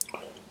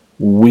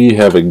We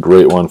have a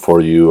great one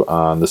for you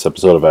on this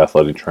episode of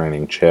Athletic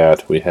Training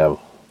Chat. We have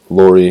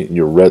Lori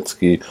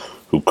Uretsky,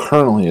 who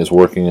currently is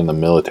working in the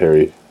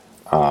military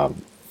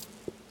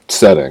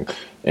setting,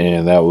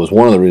 and that was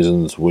one of the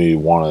reasons we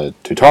wanted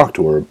to talk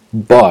to her.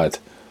 But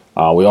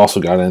we also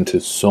got into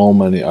so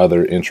many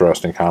other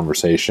interesting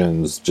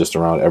conversations just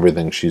around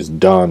everything she's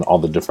done, all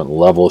the different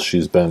levels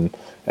she's been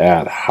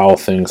at, how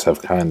things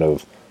have kind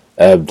of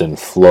ebbed and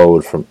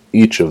flowed from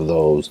each of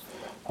those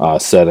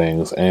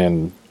settings,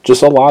 and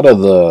just a lot of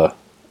the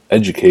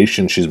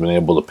education she's been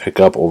able to pick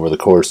up over the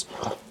course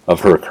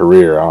of her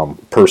career.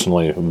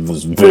 Personally,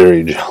 was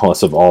very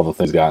jealous of all the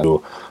things got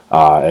to,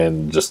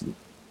 and just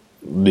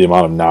the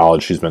amount of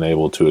knowledge she's been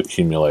able to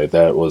accumulate.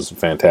 That was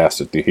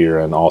fantastic to hear,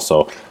 and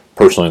also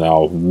personally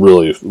now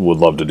really would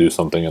love to do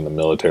something in the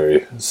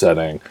military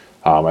setting.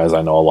 As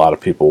I know a lot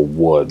of people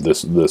would.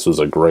 This was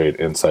a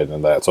great insight into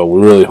that. So we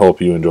really hope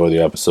you enjoy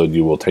the episode.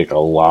 You will take a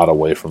lot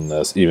away from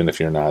this, even if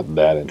you're not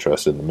that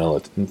interested in the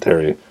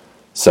military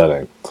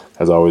setting.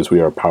 As always,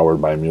 we are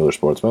powered by Mueller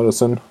Sports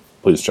Medicine.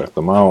 Please check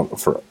them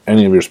out for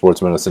any of your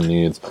sports medicine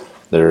needs.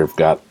 They've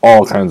got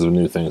all kinds of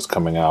new things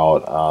coming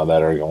out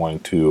that are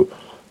going to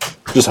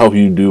just help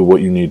you do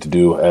what you need to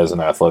do as an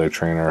athletic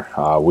trainer.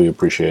 We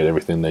appreciate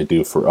everything they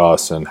do for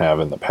us and have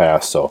in the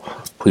past, so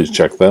please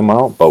check them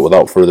out. But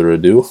without further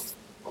ado,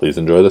 please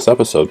enjoy this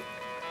episode.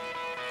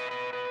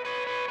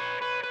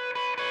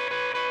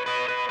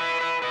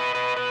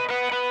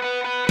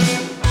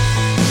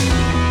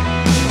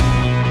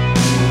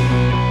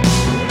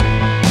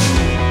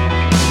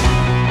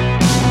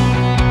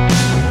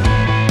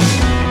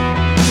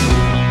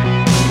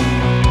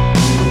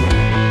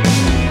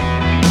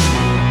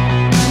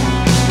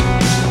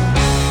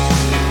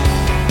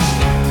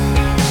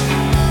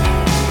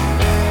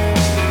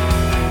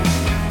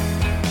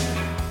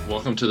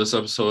 Welcome to this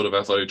episode of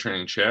Athletic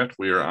Training Chat.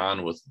 We are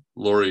on with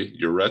Lori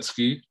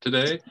Uretsky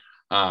today.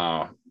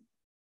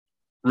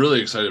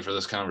 Really excited for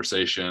this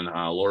conversation.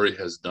 Lori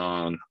has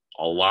done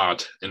a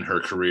lot in her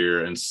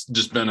career and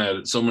just been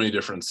at so many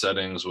different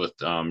settings with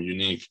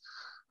unique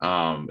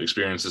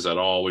experiences at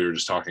all. We were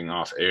just talking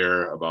off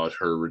air about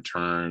her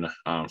return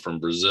from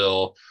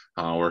Brazil,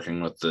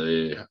 working with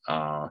the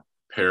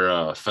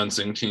para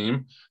fencing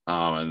team.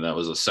 And that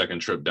was a second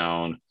trip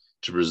down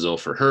to Brazil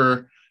for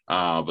her.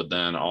 But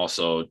then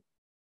also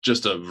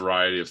just a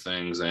variety of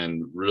things.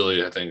 And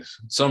really, I think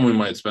some we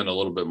might spend a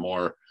little bit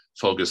more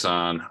focus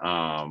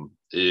on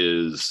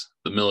is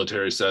the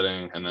military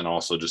setting, and then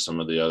also just some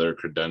of the other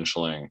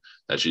credentialing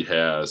that she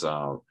has.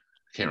 I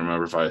can't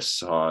remember if I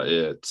saw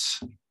it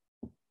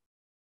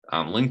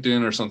on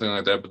LinkedIn or something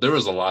like that, but there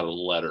was a lot of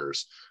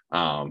letters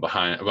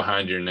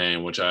behind your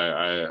name, which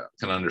I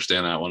can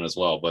understand that one as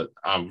well, but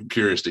I'm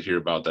curious to hear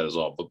about that as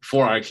well. But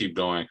before I keep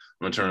going, I'm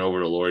gonna turn it over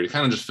to Lori to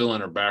kind of just fill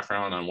in her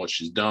background on what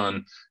she's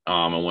done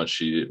and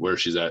where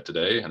she's at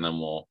today, and then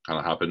we'll kind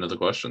of hop into the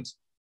questions.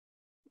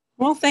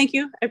 Well, thank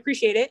you. I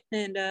appreciate it.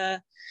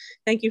 And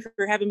thank you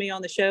for having me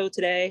on the show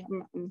today.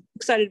 I'm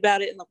excited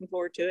about it and looking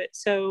forward to it.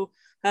 So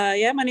my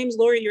name is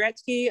Lori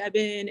Uretsky. I've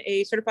been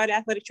a certified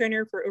athletic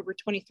trainer for over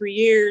 23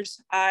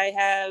 years. I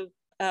have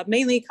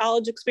mainly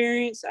college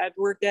experience. I've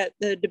worked at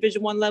the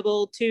Division I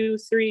level, 2,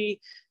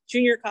 3,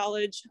 junior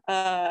college.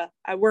 I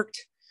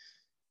worked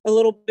a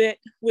little bit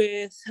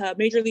with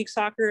Major League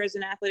Soccer as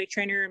an athletic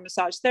trainer and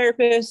massage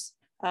therapist.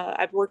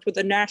 I've worked with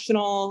the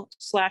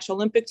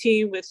national/Olympic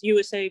team with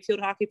USA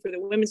field hockey for the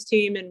women's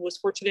team, and was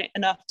fortunate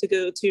enough to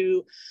go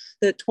to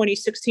the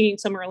 2016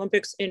 Summer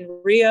Olympics in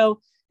Rio,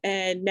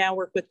 and now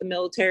work with the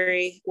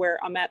military, where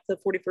I'm at the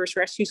 41st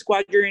Rescue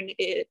Squadron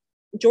in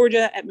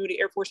Georgia at Moody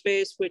Air Force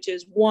Base, which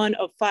is one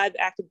of 5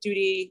 active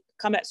duty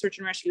combat search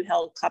and rescue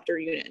helicopter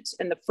units,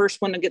 and the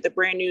first one to get the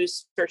brand new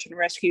search and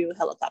rescue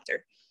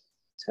helicopter.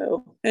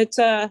 So it's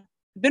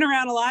been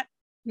around a lot,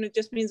 and it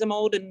just means I'm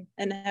old and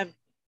have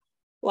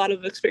a lot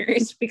of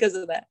experience because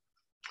of that.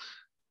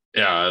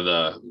 Yeah,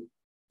 the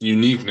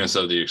uniqueness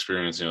of the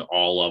experience,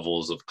 all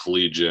levels of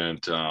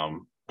collegiate,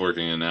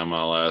 working in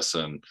MLS,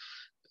 and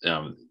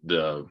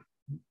the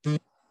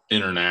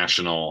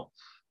international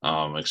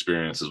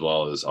experience as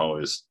well is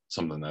always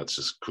something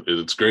that's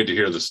it's great to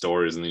hear the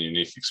stories and the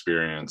unique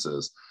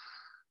experiences.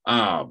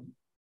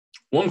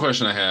 One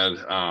question I had,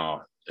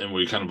 and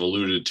we kind of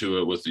alluded to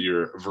it with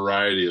your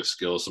variety of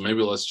skills, so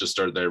maybe let's just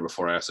start there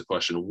before I ask the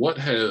question. What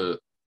have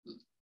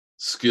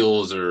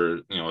skills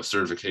or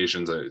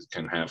certifications that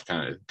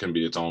can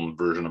be its own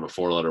version of a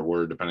 4-letter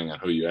word depending on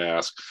who you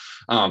ask,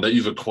 that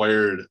you've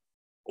acquired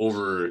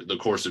over the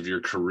course of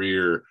your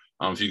career?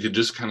 If you could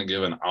just kind of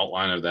give an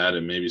outline of that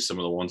and maybe some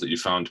of the ones that you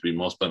found to be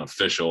most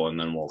beneficial, and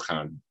then we'll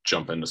kind of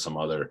jump into some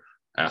other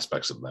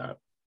aspects of that.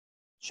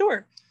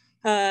 Sure.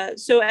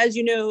 So as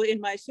you know, in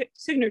my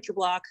signature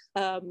block,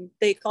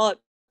 they call it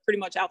pretty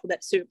much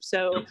alphabet soup.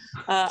 So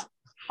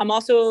I'm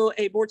also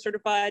a board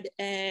certified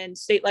and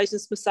state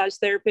licensed massage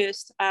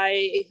therapist.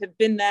 I have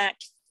been that,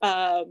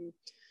 I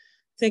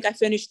think I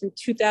finished in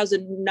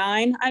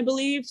 2009, I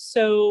believe.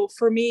 So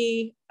for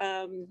me,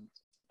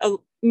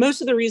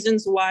 most of the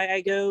reasons why I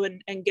go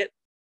and get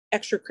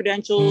extra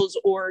credentials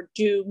or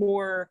do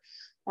more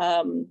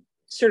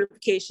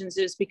certifications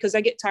is because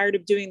I get tired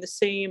of doing the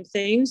same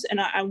things, and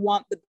I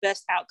want the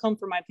best outcome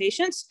for my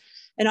patients.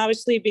 And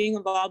obviously, being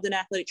involved in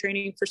athletic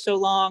training for so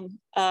long,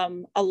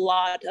 a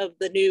lot of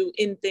the new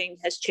in thing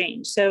has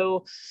changed.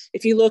 So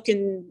if you look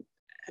in,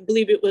 I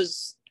believe it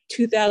was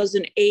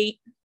 2008,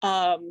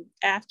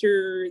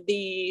 after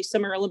the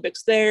Summer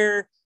Olympics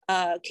there,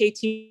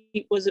 KT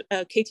tape was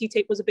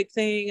a big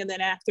thing. And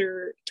then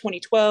after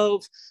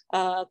 2012,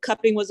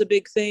 cupping was a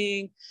big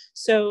thing.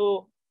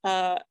 So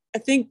I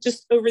think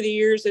just over the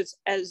years,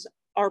 as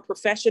our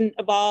profession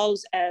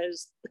evolves,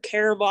 as the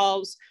care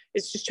evolves,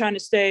 it's just trying to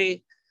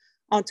stay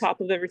on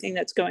top of everything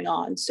that's going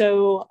on.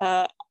 So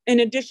in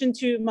addition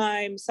to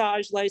my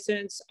massage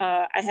license,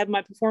 I have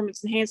my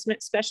performance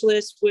enhancement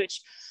specialist,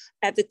 which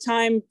at the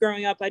time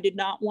growing up, I did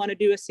not want to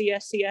do a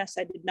CSCS.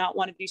 I did not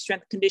want to do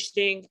strength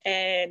conditioning,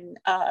 and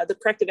the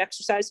corrective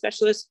exercise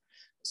specialist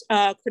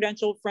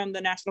credential from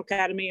the National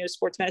Academy of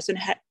Sports Medicine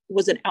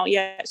wasn't out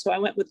yet. So I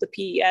went with the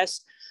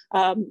PES.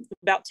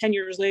 About 10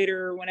 years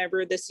later,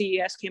 whenever the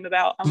CES came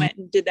about, I went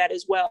and did that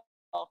as well.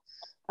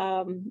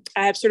 I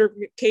have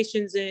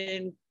certifications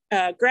in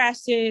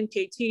Graston,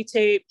 KT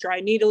tape,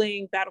 dry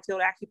needling,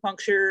 battlefield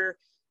acupuncture,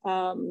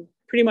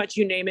 pretty much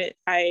you name it,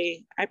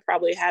 I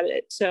probably have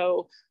it.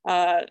 So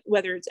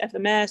whether it's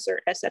FMS or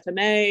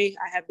SFMA,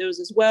 I have those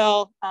as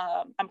well.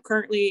 I'm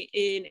currently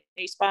in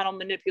a spinal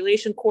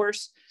manipulation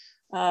course,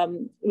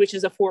 which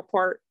is a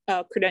 4-part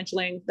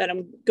credentialing that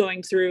I'm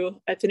going through.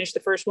 I finished the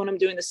first one. I'm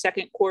doing the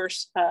second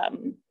course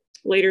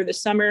later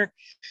this summer.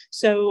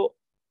 So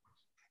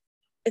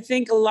I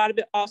think a lot of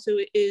it also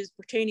is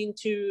pertaining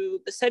to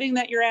the setting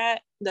that you're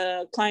at,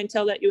 the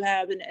clientele that you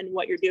have, and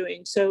what you're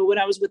doing. So when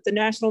I was with the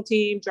national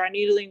team, dry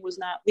needling was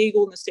not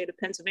legal in the state of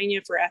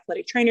Pennsylvania for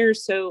athletic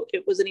trainers, so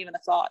it wasn't even a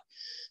thought.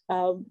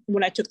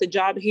 When I took the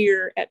job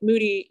here at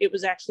Moody, it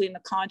was actually in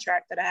the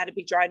contract that I had to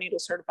be dry needle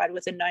certified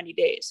within 90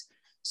 days.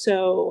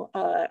 So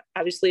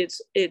obviously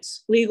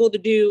it's legal to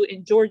do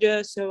in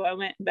Georgia. So I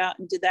went about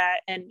and did that.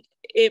 And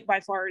it by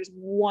far is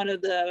one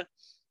of the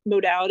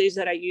modalities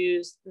that I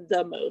use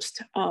the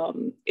most.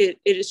 It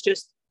is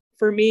just,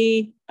 for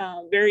me,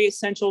 very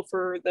essential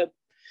for the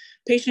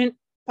patient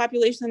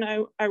population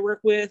I work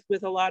with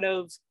a lot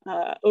of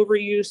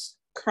overuse,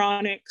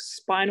 chronic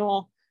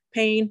spinal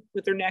pain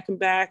with their neck and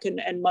back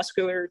and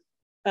muscular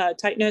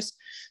tightness.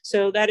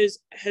 So that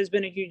has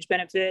been a huge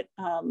benefit.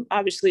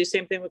 Obviously,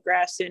 same thing with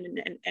Graston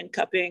and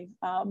cupping.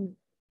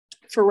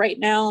 For right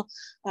now,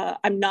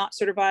 I'm not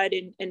certified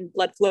in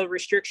blood flow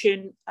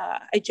restriction.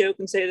 I joke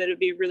and say that it'd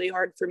be really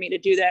hard for me to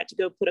do that, to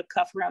go put a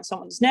cuff around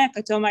someone's neck.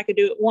 I tell them I could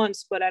do it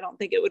once, but I don't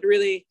think it would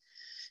really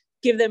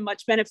give them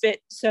much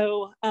benefit.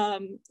 So,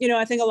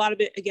 I think a lot of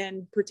it,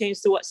 again,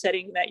 pertains to what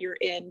setting that you're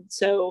in.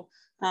 So,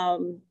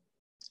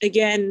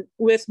 again,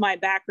 with my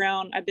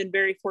background, I've been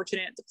very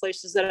fortunate at the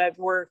places that I've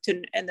worked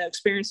and the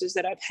experiences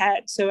that I've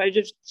had. So I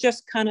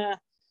just kind of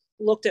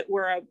looked at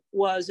where I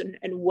was and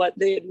what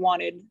they had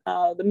wanted.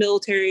 The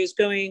military is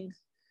going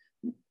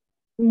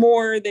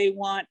more, they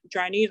want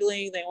dry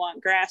needling, they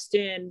want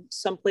Graston.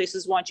 Some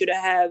places want you to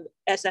have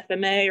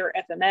SFMA or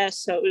FMS.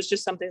 So it was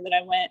just something that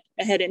I went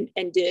ahead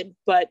and did.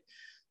 But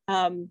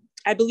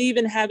I believe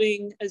in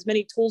having as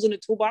many tools in a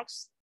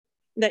toolbox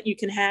that you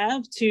can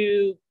have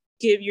to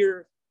give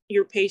your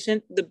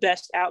patient the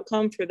best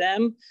outcome for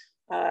them.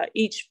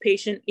 Each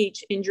patient,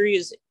 each injury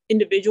is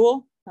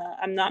individual.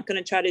 I'm not going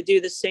to try to do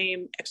the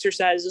same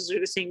exercises or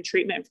the same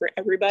treatment for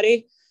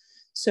everybody.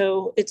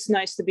 So it's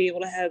nice to be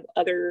able to have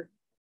other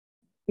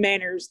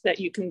manners that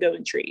you can go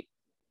and treat.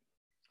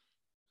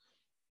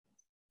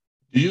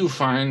 Do you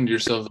find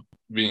yourself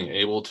being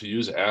able to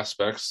use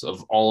aspects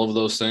of all of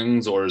those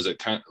things, or is it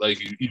kind of like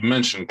you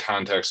mentioned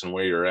context and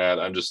where you're at?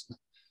 I'm just,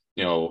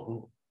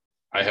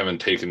 I haven't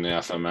taken the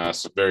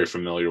FMS, very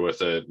familiar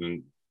with it,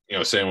 and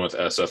same with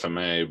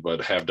SFMA,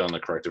 but have done the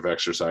corrective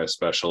exercise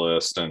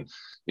specialist, and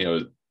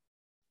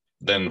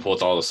then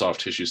with all the soft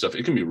tissue stuff,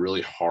 it can be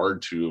really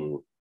hard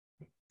to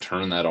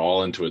turn that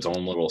all into its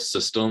own little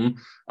system.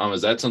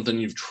 Is that something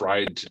you've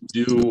tried to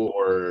do,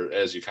 or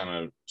as you kind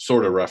of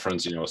sort of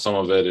reference, some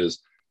of it is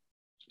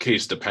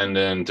case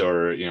dependent,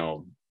 or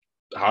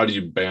how do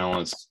you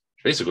balance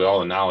basically all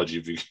the knowledge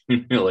you've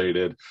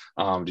accumulated?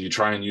 Do you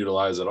try and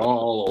utilize it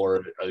all,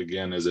 or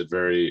again, is it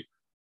very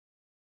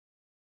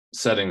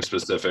setting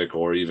specific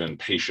or even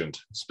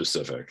patient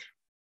specific?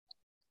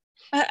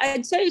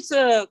 I'd say it's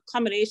a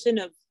combination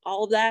of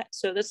all of that.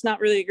 So that's not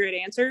really a great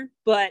answer,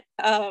 but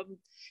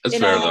that's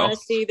in fair, all though.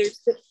 honesty,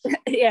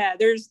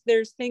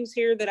 there's things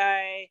here that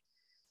I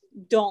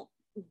don't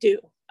do.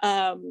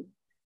 I'm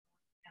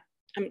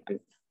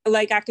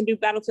like, I can do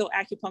battlefield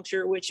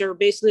acupuncture, which are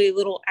basically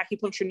little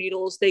acupuncture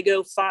needles. They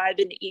go 5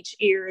 into each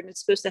ear, and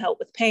it's supposed to help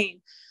with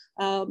pain.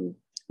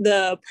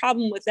 The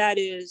problem with that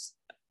is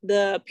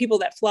the people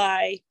that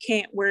fly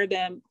can't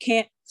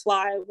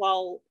fly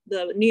while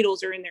the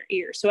needles are in their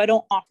ear. So I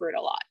don't offer it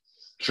a lot.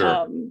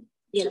 Sure.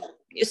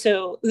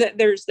 So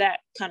there's that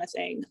kind of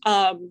thing.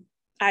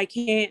 I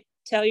can't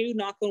tell you,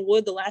 knock on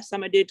wood, the last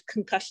time I did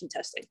concussion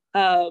testing.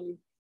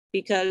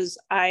 because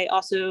I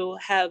also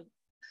have,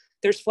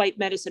 there's flight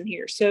medicine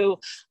here. So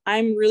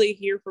I'm really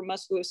here for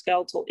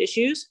musculoskeletal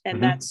issues.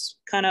 And that's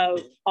kind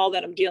of all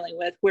that I'm dealing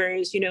with.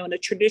 Whereas, in a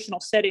traditional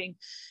setting,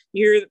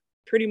 you're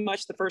pretty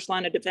much the first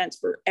line of defense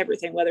for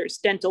everything, whether it's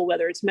dental,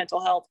 whether it's mental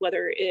health,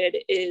 whether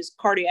it is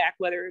cardiac,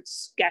 whether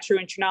it's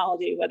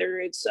gastroenterology, whether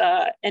it's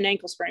an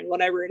ankle sprain,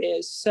 whatever it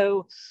is.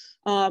 So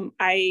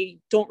I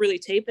don't really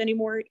tape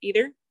anymore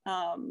either.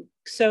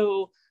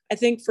 So I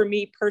think for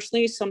me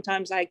personally,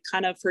 sometimes I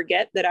kind of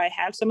forget that I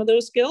have some of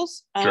those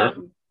skills, Sure.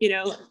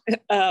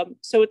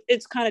 So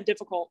it's kind of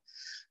difficult.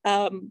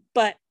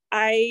 But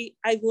I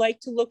like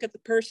to look at the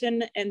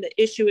person and the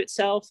issue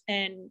itself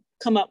and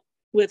come up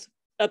with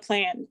a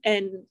plan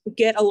and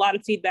get a lot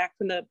of feedback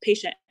from the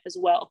patient as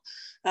well.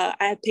 I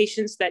have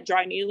patients that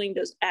dry needling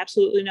does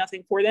absolutely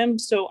nothing for them,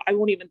 so I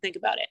won't even think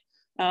about it.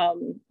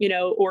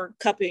 Or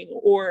cupping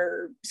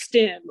or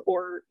stim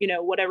or,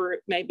 whatever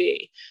it may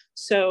be.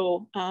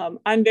 So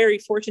I'm very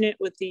fortunate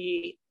with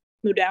the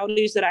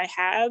modalities that I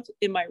have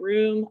in my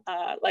room.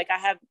 Like I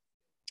have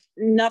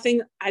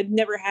nothing, I've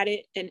never had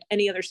it in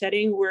any other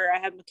setting where I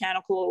have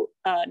mechanical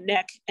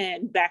neck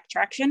and back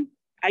traction.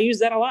 I use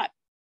that a lot.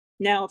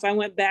 Now, if I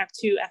went back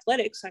to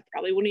athletics, I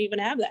probably wouldn't even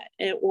have that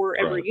or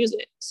ever use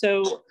it.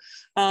 So,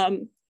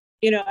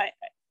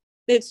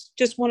 it's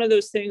just one of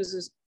those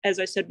things, as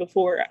I said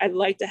before, I'd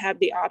like to have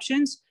the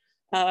options.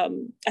 I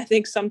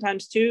think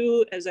sometimes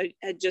too, as I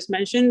had just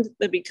mentioned,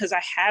 that because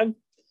I have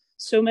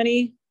so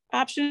many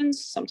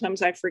options,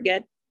 sometimes I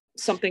forget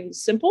something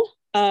simple,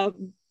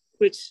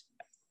 which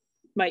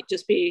might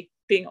just be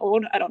being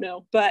old. I don't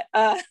know, but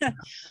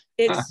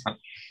it's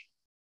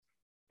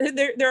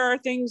there are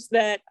things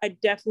that I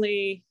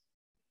definitely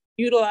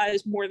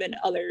utilize more than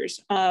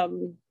others.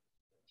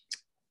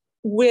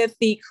 With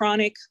the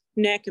chronic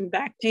neck and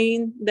back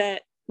pain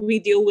that we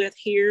deal with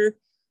here,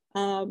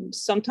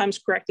 sometimes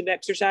corrective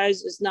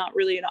exercise is not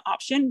really an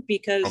option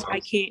because I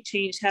can't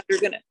change how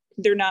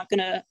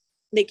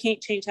they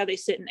can't change how they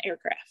sit in the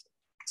aircraft.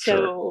 So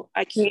sure.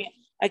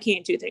 I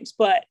can't do things,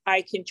 but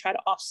I can try to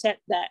offset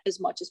that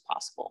as much as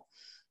possible.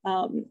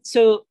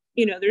 So,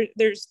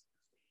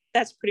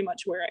 that's pretty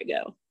much where I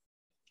go.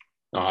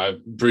 No, I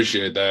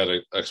appreciate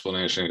that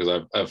explanation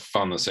because I've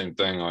found the same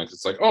thing. Like,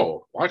 it's like,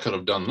 oh, I could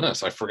have done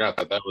this. I forgot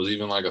that was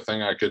even like a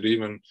thing I could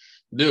even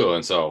do.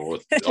 And so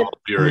with all of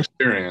your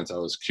experience, I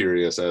was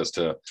curious as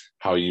to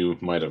how you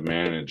might have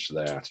managed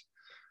that.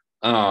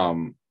 A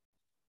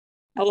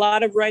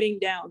lot of writing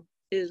down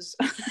is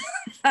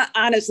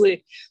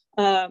honestly,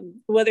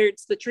 whether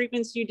it's the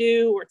treatments you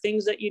do or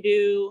things that you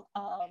do,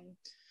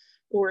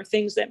 or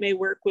things that may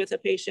work with a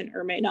patient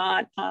or may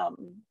not,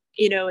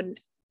 and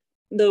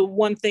the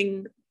one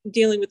thing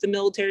dealing with the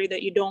military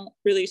that you don't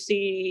really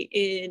see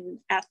in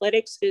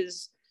athletics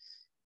is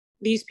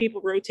these people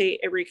rotate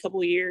every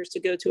couple of years to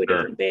go to a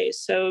different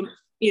base. So,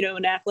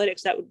 in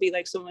athletics, that would be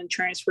like someone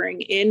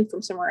transferring in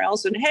from somewhere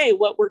else and, hey,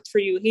 what worked for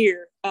you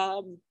here?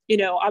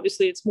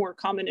 Obviously it's more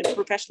common in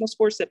professional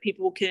sports that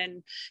people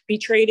can be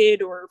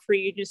traded or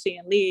free agency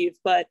and leave.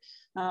 But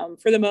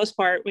for the most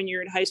part, when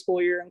you're in high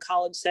school, you're in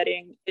college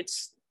setting,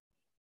 it's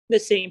the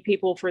same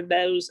people for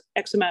those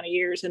X amount of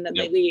years and then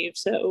they leave.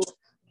 So,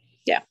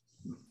 yeah.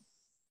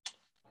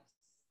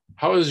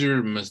 How is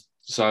your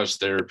massage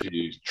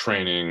therapy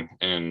training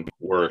and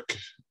work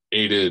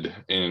aided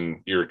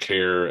in your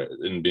care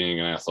in being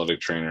an athletic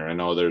trainer? I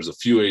know there's a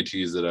few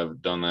ATs that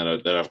have done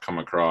that I've come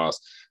across.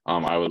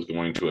 I was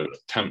going to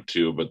attempt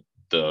to, but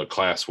the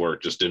class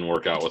work just didn't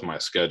work out with my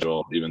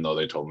schedule, even though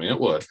they told me it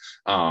would.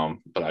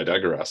 But I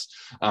digress.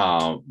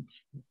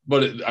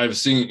 But I've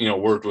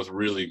seen, worked with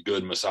really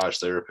good massage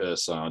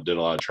therapists, did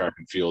a lot of track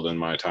and field in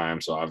my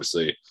time. So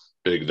obviously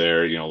big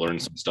there,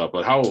 learned some stuff,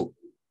 but how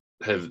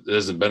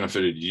has it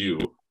benefited you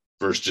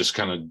versus just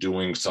kind of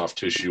doing soft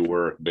tissue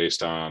work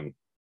based on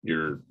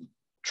your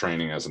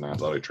training as an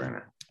athletic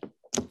trainer?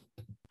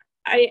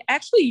 I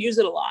actually use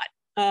it a lot.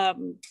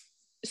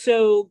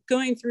 So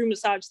going through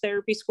massage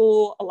therapy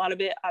school, a lot of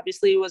it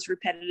obviously was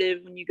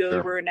repetitive when you go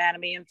over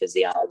anatomy and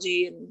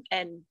physiology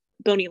and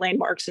bony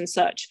landmarks and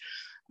such.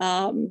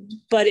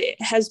 But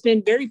it has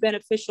been very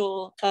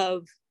beneficial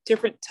of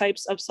different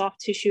types of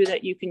soft tissue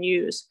that you can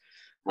use.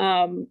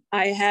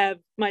 I have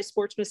my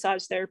sports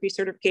massage therapy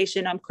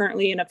certification. I'm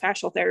currently in a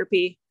fascial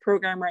therapy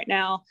program right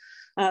now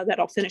that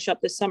I'll finish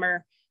up this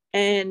summer.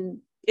 And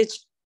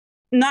it's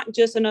not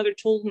just another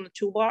tool in the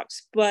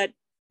toolbox, but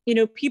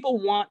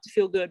people want to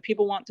feel good.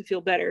 People want to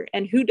feel better.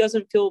 And who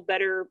doesn't feel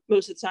better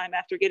most of the time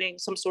after getting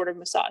some sort of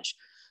massage,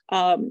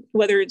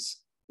 whether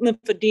it's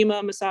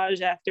lymphedema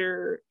massage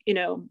after,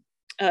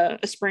 a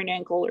sprained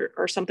ankle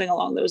or something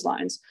along those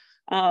lines.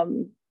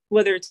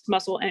 whether it's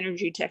muscle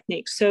energy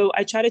techniques. So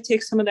I try to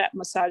take some of that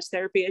massage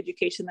therapy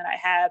education that I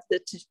have,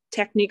 the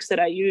techniques that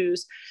I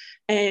use,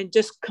 and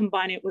just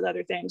combine it with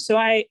other things. So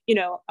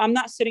I'm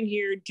not sitting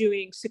here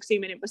doing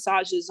 60-minute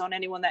massages on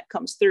anyone that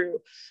comes through,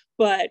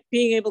 but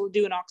being able to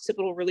do an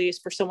occipital release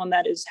for someone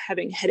that is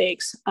having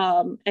headaches,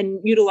 and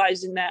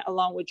utilizing that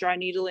along with dry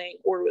needling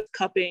or with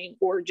cupping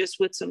or just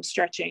with some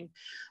stretching,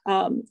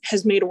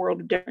 has made a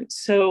world of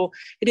difference. So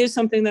it is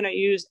something that I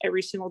use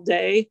every single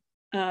day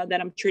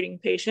that I'm treating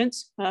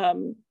patients.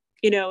 And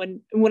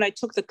when I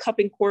took the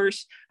cupping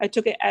course, I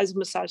took it as a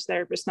massage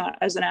therapist, not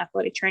as an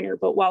athletic trainer.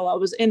 But while I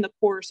was in the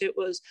course, it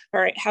was, all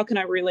right, how can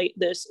I relate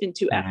this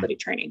into athletic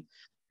training?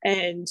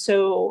 And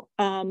so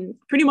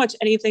pretty much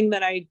anything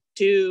that I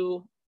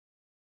do,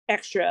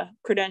 extra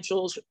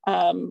credentials,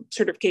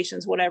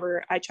 certifications,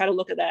 whatever, I try to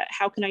look at that.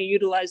 How can I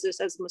utilize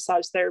this as a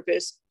massage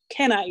therapist?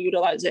 Can I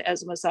utilize it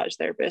as a massage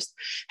therapist?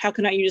 How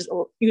can I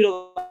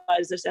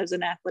utilize this as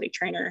an athletic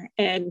trainer?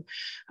 And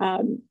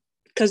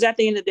because at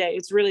the end of the day,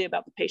 it's really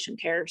about the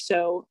patient care.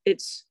 So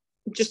it's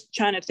just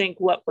trying to think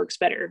what works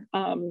better.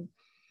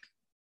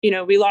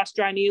 We lost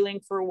dry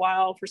needling for a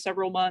while, for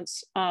several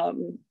months,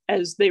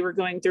 as they were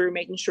going through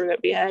making sure that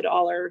we had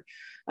all our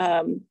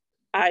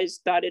I's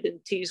dotted and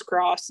T's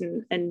crossed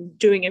and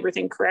doing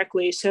everything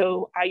correctly.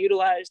 So I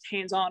utilized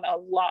hands-on a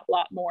lot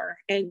more.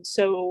 And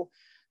so,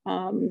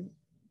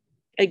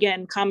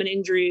 again, common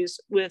injuries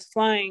with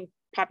flying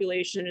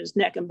population is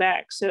neck and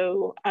back.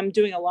 So I'm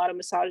doing a lot of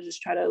massages,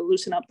 try to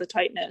loosen up the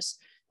tightness.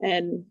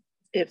 And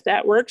if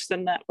that works,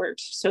 then that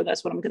works. So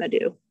that's what I'm going to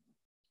do.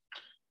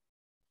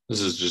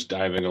 This is just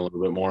diving a little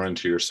bit more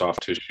into your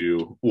soft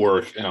tissue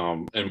work,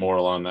 and more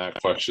along that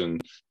question.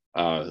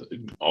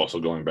 Also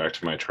going back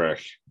to my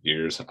track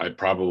years, I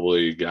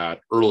probably got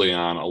early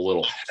on a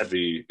little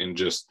heavy in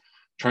just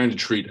trying to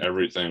treat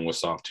everything with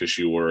soft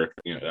tissue work.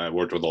 I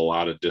worked with a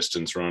lot of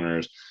distance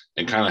runners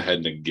and kind of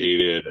had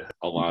negated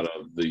a lot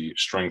of the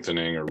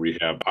strengthening or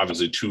rehab.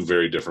 Obviously, two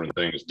very different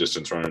things.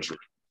 Distance runners,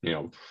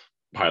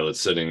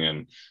 pilots sitting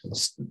in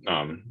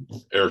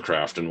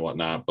aircraft and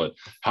whatnot. But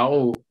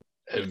how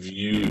have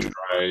you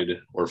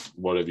tried, or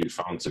what have you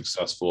found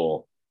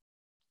successful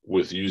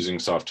with using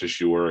soft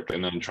tissue work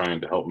and then trying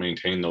to help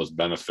maintain those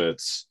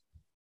benefits,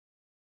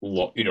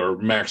 or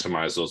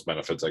maximize those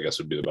benefits, I guess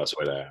would be the best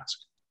way to ask?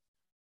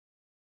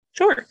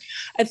 Sure.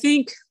 I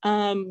think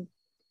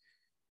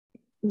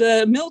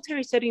the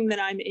military setting that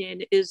I'm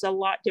in is a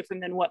lot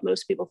different than what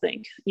most people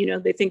think.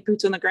 They think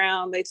boots on the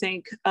ground, they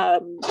think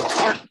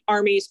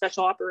Army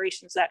special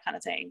operations, that kind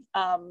of thing.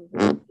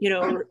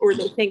 Or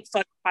they think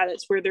fighter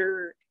pilots where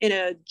they're in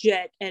a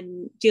jet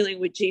and dealing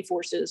with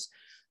G-forces.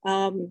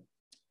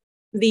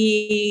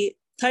 The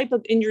type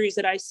of injuries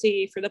that I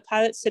see for the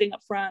pilots sitting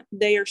up front,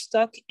 they are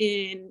stuck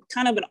in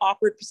kind of an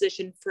awkward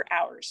position for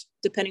hours,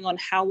 depending on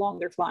how long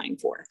they're flying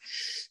for.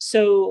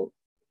 So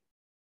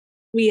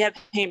we have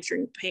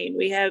hamstring pain,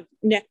 we have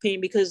neck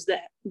pain because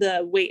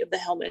the weight of the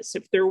helmets.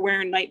 If they're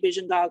wearing night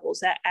vision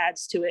goggles, that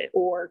adds to it,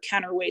 or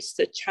counterweights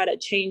to try to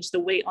change the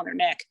weight on their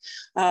neck.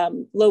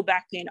 Low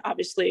back pain,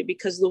 obviously,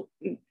 because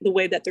the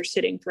way that they're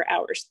sitting for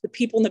hours. The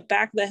people in the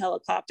back of the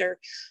helicopter,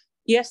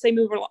 yes, they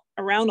move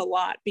around a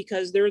lot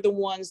because they're the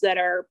ones that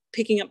are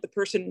picking up the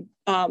person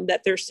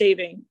that they're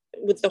saving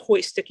with the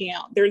hoist sticking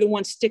out. They're the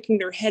ones sticking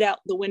their head out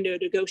the window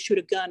to go shoot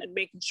a gun and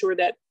making sure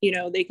that,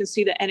 they can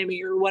see the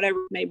enemy or whatever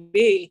it may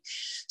be.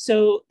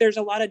 So there's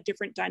a lot of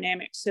different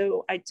dynamics.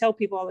 So I tell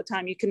people all the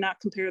time, you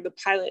cannot compare the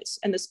pilots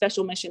and the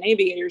special mission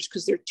aviators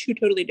because they're two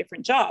totally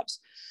different jobs.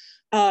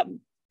 And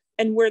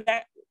where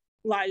that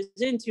lies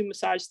into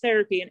massage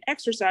therapy and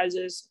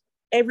exercises,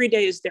 every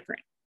day is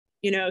different.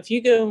 If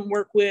you go and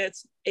work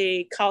with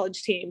a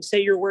college team,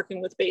 say you're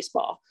working with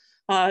baseball,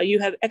 you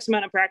have X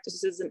amount of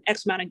practices and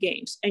X amount of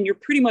games, and you're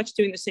pretty much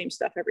doing the same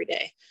stuff every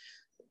day.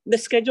 The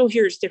schedule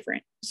here is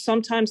different.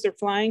 Sometimes they're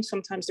flying,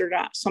 sometimes they're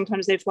not.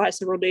 Sometimes they fly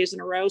several days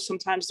in a row.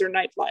 Sometimes they're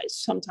night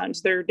flights.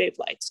 Sometimes they're day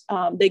flights.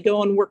 They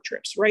go on work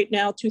trips. Right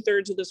now,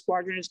 2/3 of the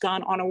squadron has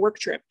gone on a work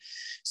trip.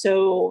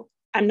 So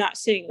I'm not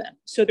seeing them.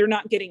 So they're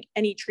not getting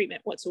any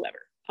treatment whatsoever.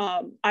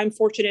 I'm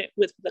fortunate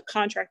with the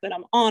contract that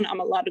I'm on,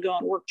 I'm allowed to go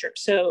on work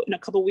trips. So in a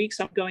couple of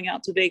weeks, I'm going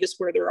out to Vegas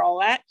where they're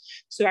all at,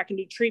 so I can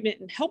do treatment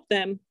and help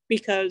them,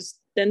 because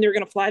then they're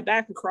going to fly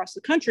back across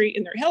the country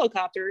in their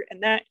helicopter.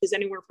 And that is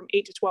anywhere from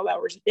 8 to 12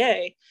 hours a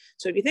day.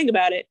 So if you think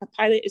about it, a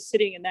pilot is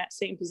sitting in that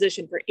same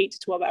position for 8 to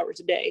 12 hours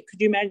a day.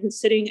 Could you imagine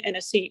sitting in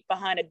a seat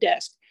behind a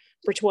desk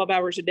for 12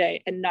 hours a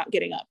day and not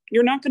getting up?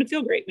 You're not going to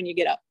feel great when you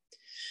get up.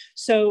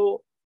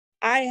 So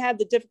I had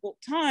the difficult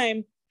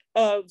time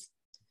of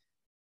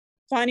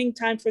finding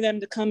time for them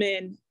to come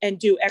in and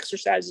do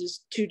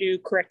exercises to do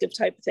corrective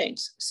type of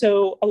things.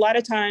 So a lot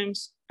of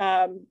times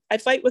I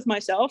fight with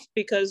myself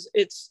because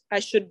I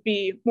should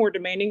be more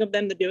demanding of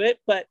them to do it,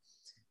 but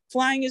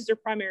flying is their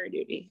primary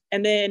duty.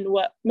 And then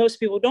what most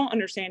people don't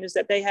understand is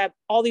that they have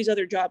all these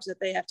other jobs that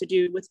they have to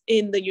do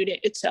within the unit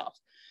itself.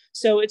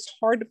 So it's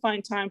hard to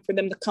find time for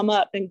them to come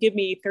up and give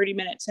me 30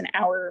 minutes, an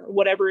hour,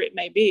 whatever it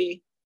may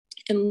be,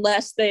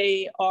 unless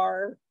they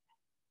are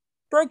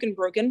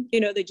broken, you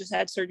know, they just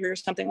had surgery or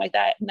something like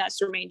that. And that's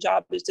their main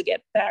job, is to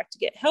get back, to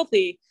get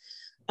healthy.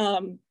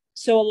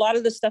 So a lot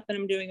of the stuff that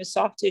I'm doing is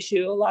soft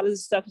tissue. A lot of the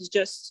stuff is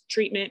just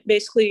treatment,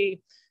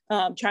 basically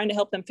trying to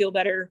help them feel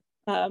better,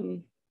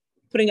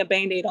 putting a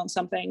Band-Aid on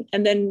something.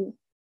 And then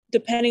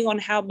depending on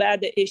how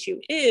bad the issue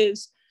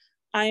is,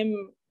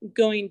 I'm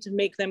going to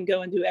make them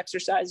go and do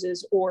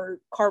exercises or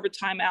carve a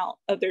time out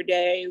of their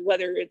day,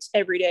 whether it's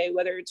every day,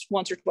 whether it's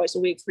once or twice a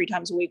week, 3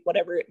 times a week,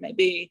 whatever it may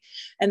be,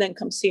 and then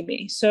come see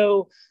me.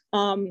 So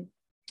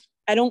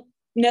I don't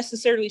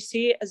necessarily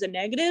see it as a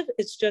negative.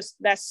 It's just,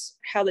 that's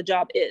how the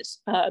job is.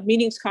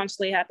 Meetings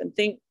constantly happen,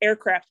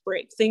 aircraft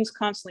break, things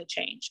constantly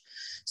change.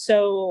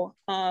 So,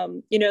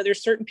 you know,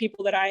 there's certain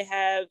people that I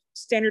have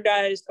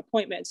standardized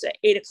appointments at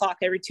 8 o'clock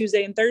every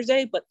Tuesday and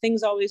Thursday, but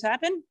things always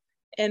happen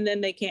and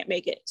then they can't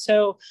make it.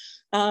 So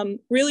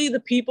really the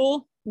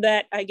people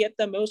that I get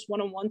the most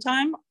one-on-one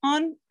time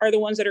on are the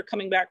ones that are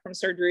coming back from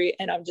surgery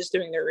and I'm just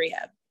doing their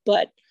rehab.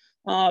 But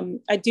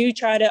I do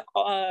try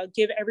to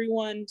give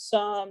everyone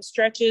some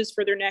stretches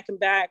for their neck and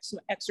back, some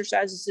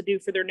exercises to do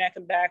for their neck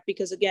and back,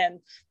 because again,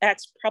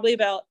 that's probably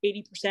about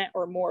 80%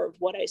 or more of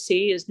what I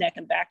see is neck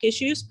and back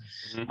issues.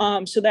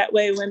 So that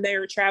way, when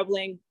they're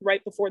traveling,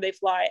 right before they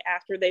fly,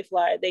 after they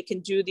fly, they can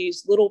do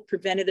these little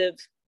preventative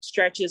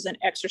stretches and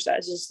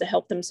exercises to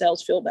help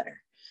themselves feel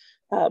better.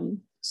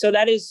 So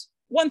that is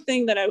one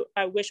thing that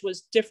I wish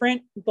was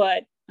different,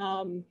 but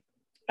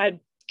I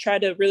try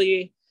to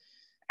really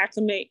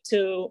acclimate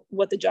to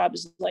what the job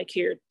is like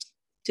here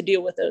to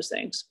deal with those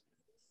things.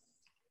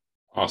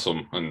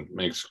 Awesome. And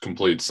makes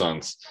complete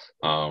sense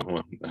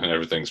when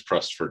everything's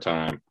pressed for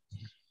time.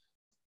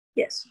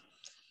 Yes.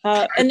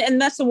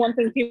 And that's the one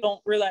thing people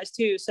don't realize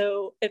too.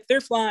 So if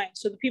they're flying,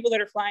 so the people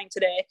that are flying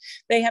today,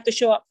 they have to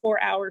show up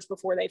 4 hours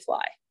before they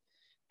fly.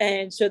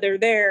 And so they're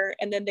there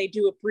and then they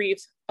do a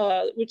brief,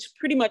 which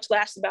pretty much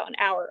lasts about an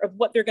hour, of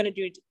what they're going to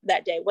do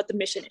that day, what the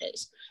mission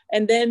is.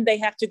 And then they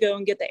have to go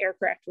and get the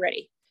aircraft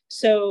ready.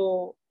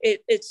 So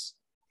it's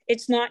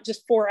not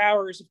just 4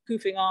 hours of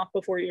goofing off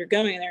before you're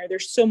going there.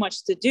 There's so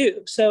much to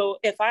do. So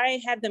if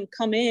I had them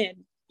come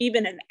in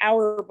even an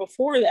hour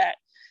before that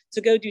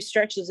to go do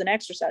stretches and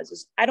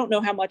exercises, I don't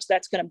know how much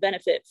that's going to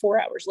benefit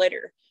 4 hours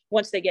later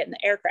once they get in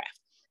the aircraft.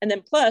 And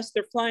then plus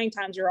their flying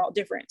times are all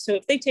different. So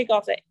if they take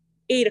off at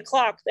 8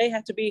 o'clock, they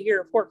have to be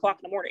here at 4 o'clock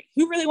in the morning.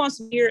 Who really wants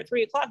to be here at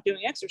 3 o'clock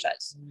doing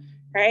exercise,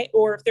 right?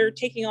 Or if they're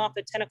taking off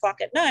at 10 o'clock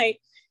at night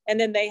and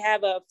then they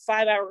have a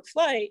 5-hour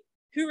flight,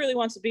 who really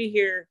wants to be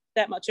here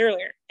that much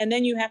earlier? And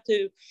then you have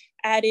to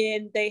add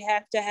in, they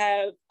have to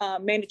have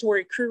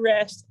mandatory crew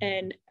rest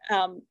and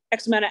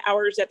X amount of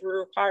hours that they're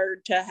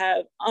required to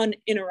have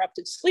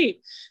uninterrupted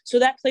sleep. So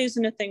that plays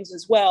into things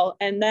as well.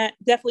 And that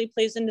definitely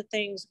plays into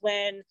things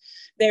when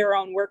they're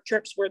on work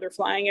trips where they're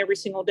flying every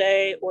single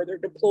day or they're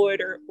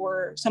deployed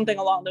or something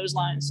along those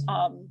lines.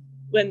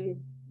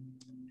 When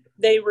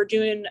they were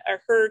doing a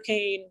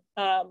hurricane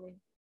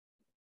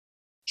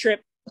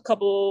trip a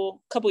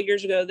couple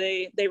years ago,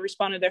 they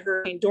responded to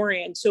Hurricane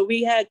Dorian. So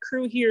we had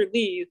crew here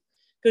leave,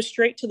 go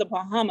straight to the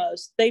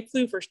Bahamas. They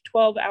flew for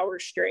 12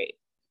 hours straight,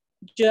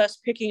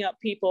 just picking up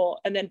people,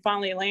 and then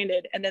finally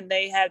landed. And then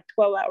they had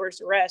 12 hours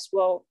of rest.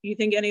 Well, you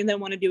think any of them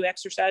want to do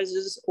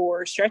exercises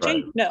or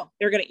stretching? Right. No,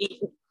 they're going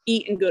to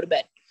eat and go to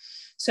bed.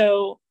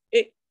 So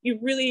you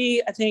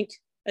really, I think,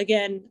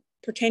 again,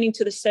 pertaining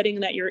to the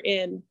setting that you're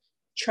in,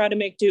 try to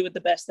make do with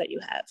the best that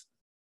you have.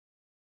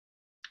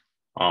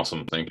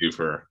 Awesome. Thank you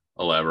for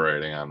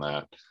elaborating on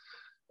that.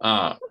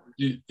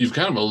 You've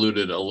kind of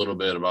alluded a little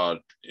bit about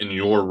in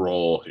your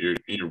role,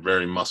 you're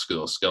very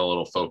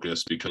musculoskeletal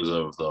focused because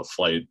of the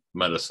flight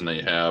medicine that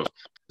you have.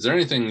 Is there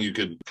anything you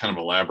could kind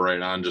of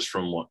elaborate on just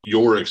from what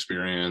your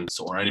experience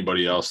or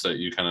anybody else that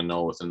you kind of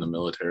know within the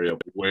military of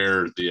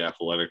where the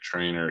athletic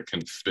trainer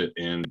can fit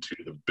into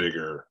the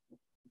bigger,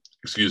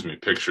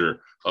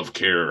 picture of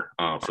care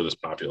for this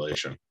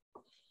population?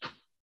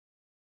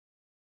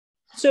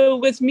 So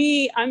with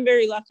me, I'm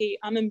very lucky.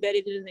 I'm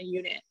embedded in a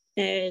unit.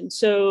 And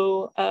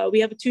so we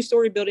have a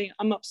 2-story building.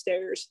 I'm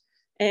upstairs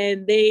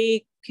and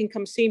they can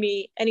come see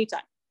me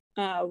anytime,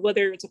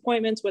 whether it's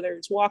appointments, whether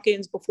it's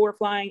walk-ins before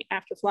flying,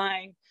 after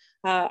flying.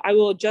 I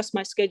will adjust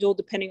my schedule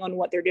depending on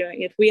what they're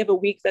doing. If we have a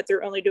week that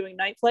they're only doing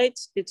night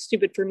flights, it's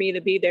stupid for me to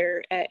be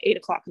there at 8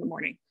 o'clock in the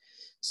morning.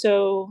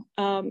 So,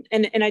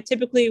 and I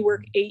typically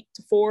work 8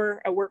 to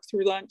 4. I work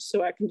through lunch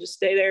so I can just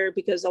stay there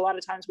because a lot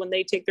of times when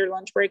they take their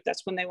lunch break,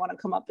 that's when they want to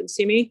come up and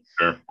see me.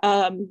 Sure.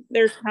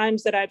 There's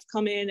times that I've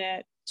come in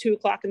at 2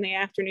 o'clock in the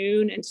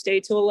afternoon and stay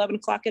till 11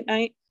 o'clock at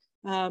night.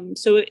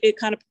 So it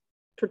kind of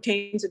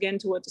pertains again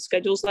to what the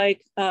schedule's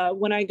like.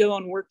 When I go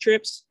on work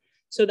trips,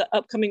 so the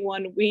upcoming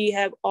one, we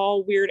have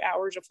all weird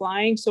hours of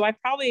flying. So I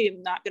probably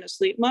am not going to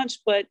sleep much,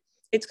 but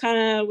it's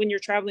kind of when you're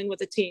traveling with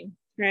a team,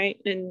 right?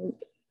 And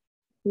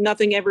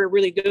nothing ever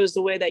really goes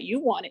the way that you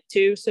want it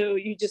to. So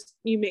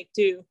you make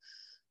do.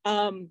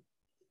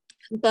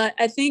 But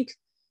I think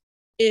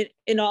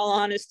in all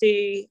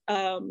honesty,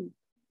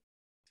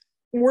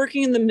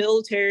 working in the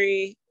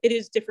military, it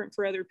is different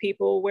for other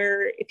people,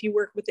 where if you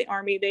work with the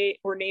Army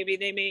or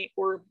Navy,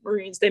 or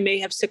Marines, they may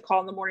have sick call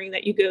in the morning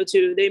that you go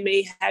to. They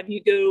may have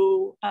you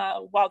go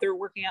while they're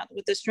working out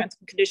with the strength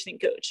and conditioning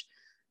coach.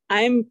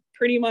 I'm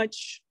pretty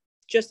much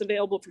just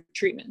available for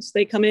treatments.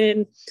 They come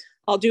in,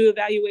 I'll do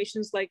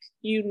evaluations like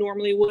you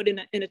normally would in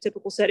a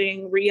typical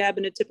setting, rehab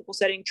in a typical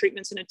setting,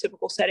 treatments in a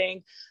typical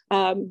setting.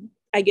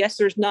 I guess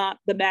there's not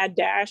the mad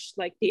dash,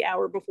 like the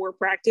hour before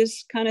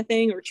practice kind of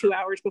thing, or 2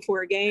 hours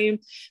before a game.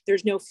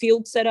 There's no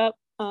field setup,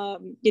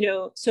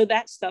 so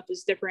that stuff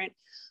is different.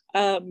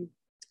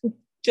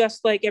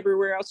 Just like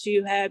everywhere else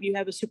you have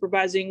a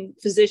supervising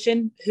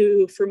physician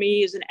who, for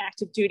me, is an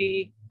active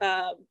duty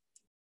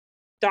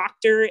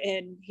doctor,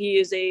 and he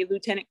is a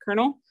lieutenant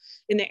colonel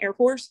in the Air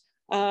Force.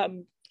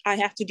 I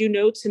have to do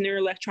notes in their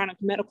electronic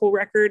medical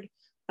record.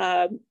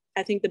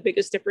 I think the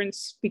biggest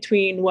difference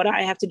between what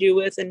I have to do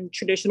with and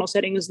traditional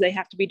settings, they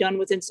have to be done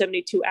within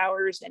 72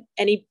 hours. And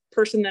any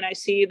person that I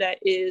see that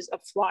is a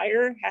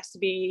flyer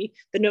the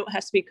note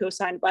has to be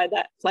co-signed by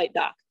that flight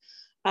doc.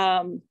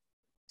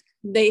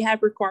 They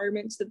have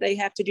requirements that they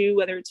have to do,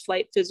 whether it's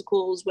flight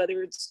physicals,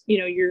 whether it's,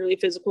 yearly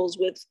physicals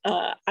with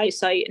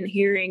eyesight and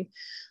hearing.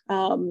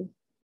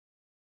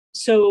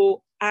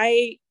 So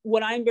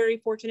what I'm very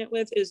fortunate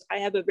with is I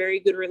have a very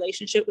good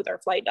relationship with our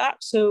flight doc.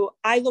 So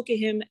I look at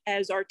him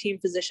as our team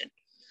physician.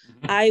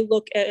 Mm-hmm. I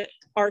look at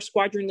our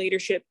squadron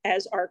leadership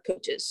as our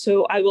coaches.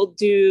 So I will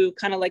do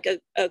kind of like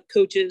a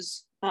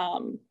coach's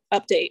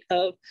update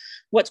of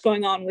what's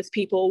going on with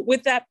people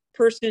with that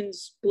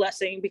person's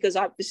blessing, because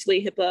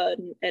obviously HIPAA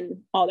and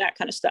all that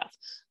kind of stuff.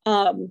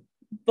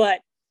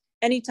 But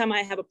anytime I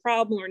have a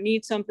problem or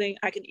need something,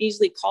 I can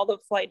easily call the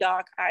flight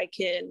doc. I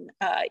can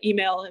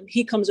email him.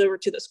 He comes over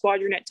to the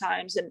squadron at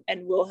times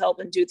and will help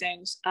and do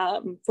things.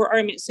 For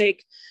argument's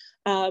sake,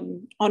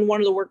 on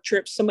one of the work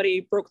trips,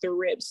 somebody broke their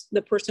ribs.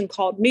 The person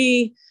called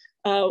me.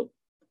 I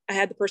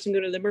had the person go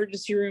to the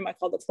emergency room. I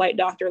called the flight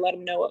doctor, let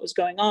him know what was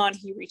going on.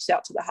 He reached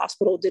out to the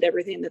hospital, did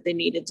everything that they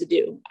needed to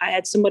do. I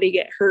had somebody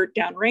get hurt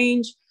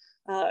downrange.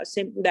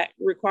 That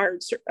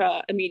required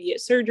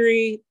immediate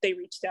surgery. They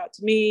reached out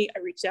to me. I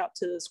reached out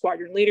to the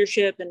squadron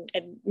leadership and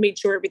made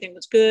sure everything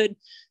was good.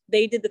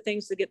 They did the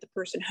things to get the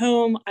person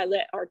home. I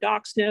let our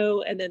docs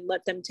know and then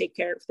let them take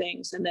care of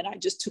things. And then I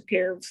just took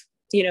care of,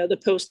 the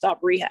post-op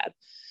rehab.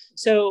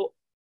 So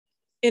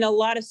in a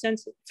lot of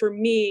sense, for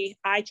me,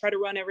 I try to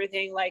run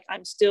everything like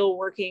I'm still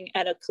working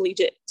at a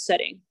collegiate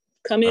setting.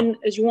 Come in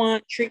as you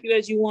want, treat you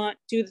as you want,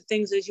 do the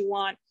things as you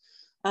want.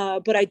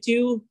 But I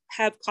do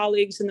have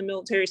colleagues in the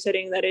military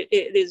setting that it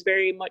is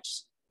very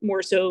much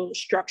more so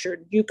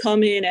structured. You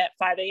come in at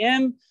 5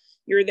 a.m.,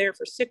 you're there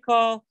for sick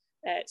call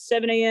at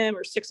 7 a.m.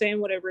 or 6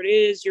 a.m., whatever it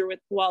is,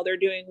 while they're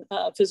doing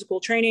physical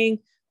training.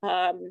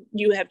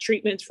 You have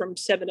treatments from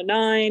 7 to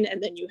 9,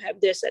 and then you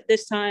have this at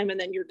this time, and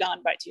then you're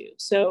gone by 2.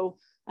 So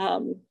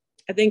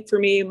I think for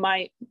me,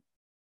 my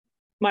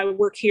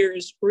work here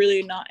is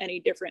really not any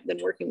different than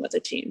working with a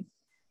team.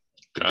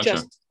 Gotcha.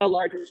 Just a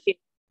larger team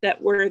that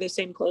wear the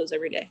same clothes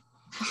every day.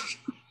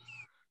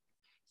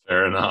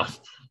 Fair enough.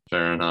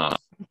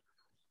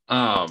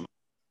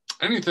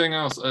 Anything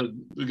else?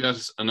 We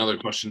got another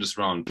question just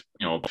around,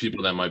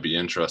 people that might be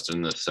interested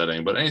in this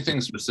setting, but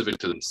anything specific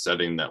to the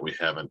setting that we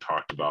haven't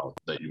talked about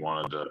that you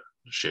wanted to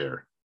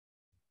share?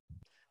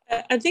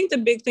 I think the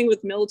big thing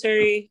with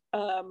military,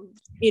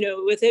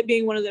 with it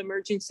being one of the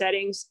emerging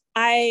settings,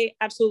 I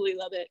absolutely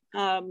love it.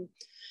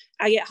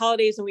 I get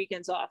holidays and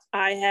weekends off.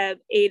 I have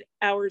 8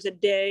 hours a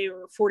day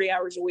or 40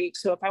 hours a week.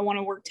 So if I want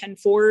to work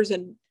 10-4s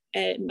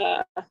and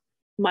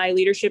my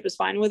leadership is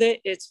fine with it,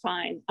 it's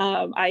fine.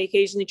 I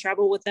occasionally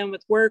travel with them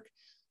with work.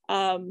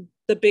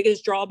 The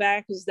biggest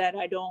drawback is that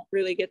I don't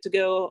really get to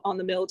go on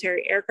the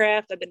military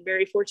aircraft. I've been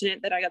very fortunate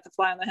that I got to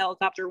fly on the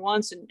helicopter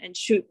once and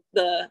shoot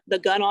the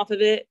gun off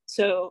of it.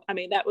 So,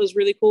 that was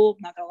really cool.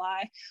 Not gonna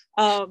lie.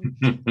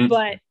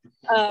 But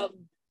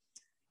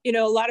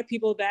a lot of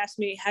people have asked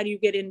me, how do you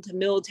get into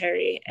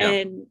military? Yeah.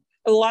 And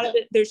a lot of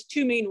it, there's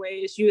 2 main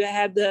ways. You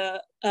have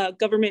the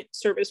government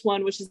service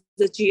one, which is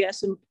the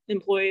GS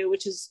employee,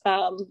 which is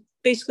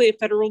basically a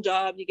federal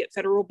job. You get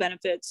federal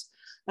benefits.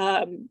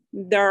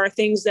 There are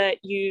things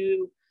that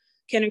you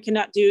can and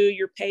cannot do.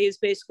 Your pay is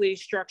basically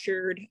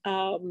structured,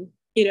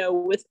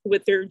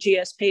 with their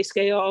GS pay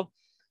scale.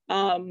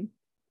 And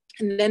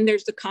then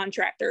there's the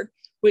contractor,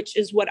 which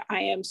is what I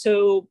am.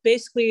 So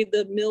basically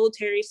the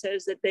military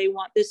says that they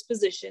want this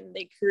position.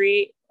 They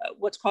create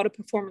what's called a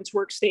performance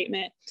work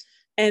statement,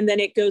 and then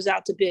it goes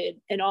out to bid,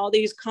 and all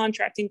these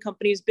contracting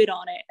companies bid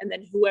on it. And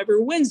then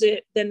whoever wins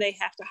it, then they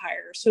have to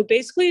hire. So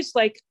basically it's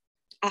like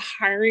a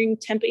hiring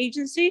temp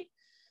agency.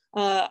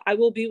 I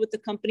will be with the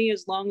company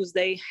as long as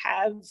they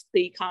have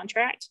the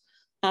contract.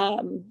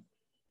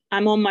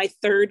 I'm on my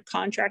 3rd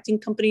contracting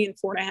company in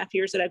 4.5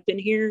 years that I've been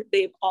here.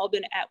 They've all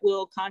been at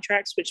will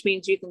contracts, which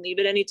means you can leave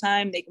at any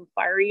time. They can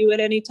fire you at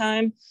any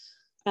time,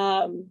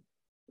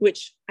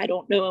 which I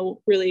don't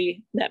know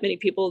really that many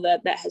people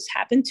that has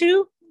happened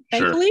to,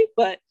 thankfully. Sure.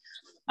 But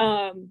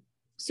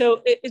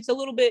so it's a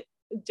little bit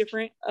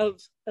different of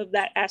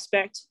that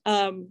aspect.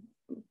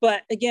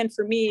 but again,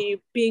 for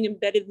me, being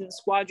embedded in the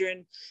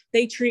squadron,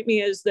 they treat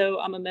me as though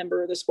I'm a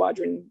member of the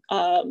squadron.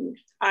 I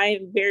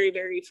am very,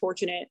 very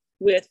fortunate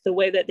with the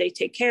way that they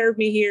take care of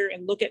me here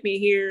and look at me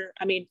here.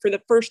 I mean, for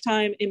the first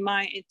time in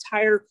my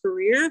entire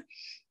career,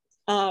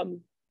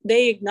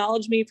 they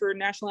acknowledged me for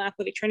National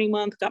Athletic Training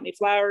Month, got me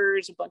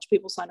flowers, a bunch of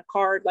people signed a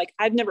card. Like,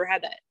 I've never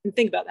had that. And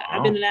think about that. Wow.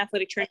 I've been an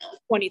athletic trainer for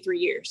 23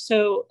 years.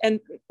 So,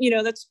 and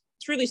that's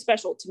really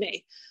special to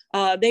me.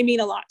 They mean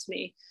a lot to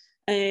me.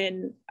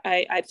 And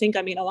I think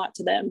I mean a lot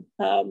to them.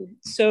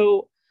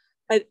 So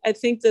I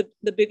think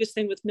the biggest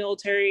thing with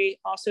military,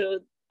 also,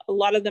 a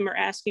lot of them are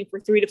asking for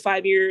 3 to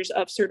 5 years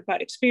of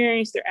certified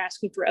experience. They're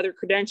asking for other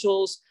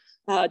credentials.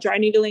 Dry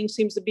needling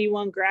seems to be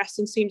one.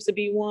 Graston seems to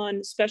be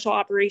one. Special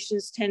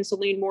operations tends to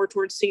lean more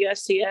towards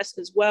CSCS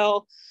as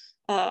well.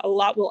 A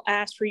lot will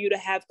ask for you to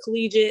have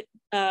collegiate,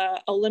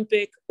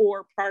 Olympic,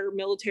 or prior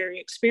military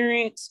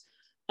experience.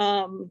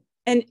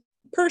 And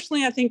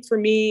personally, I think for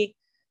me,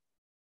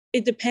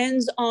 it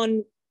depends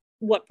on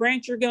what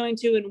branch you're going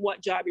to and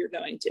what job you're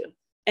going to.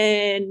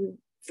 And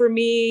for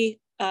me,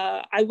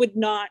 I would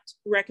not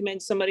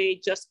recommend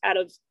somebody just out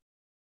of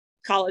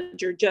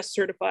college or just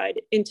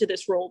certified into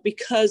this role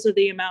because of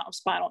the amount of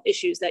spinal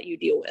issues that you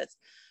deal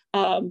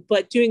with.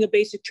 But doing a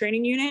basic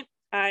training unit,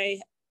 I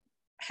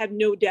have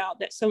no doubt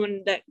that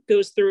someone that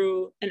goes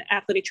through an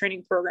athletic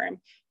training program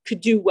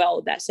could do well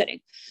in that setting.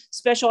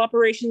 Special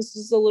operations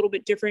is a little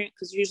bit different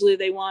because usually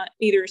they want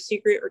either a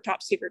secret or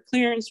top secret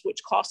clearance,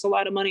 which costs a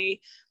lot of money.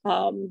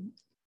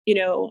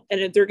 And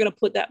if they're going to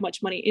put that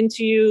much money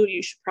into you,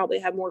 you should probably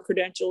have more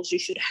credentials. You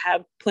should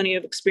have plenty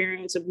of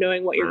experience of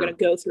knowing what you're going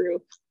to go through.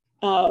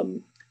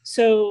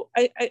 So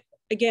I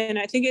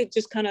think it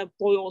just kind of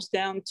boils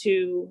down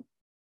to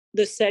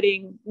the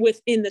setting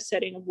within the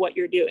setting of what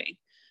you're doing.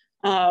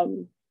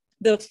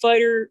 The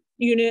fighter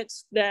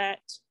units that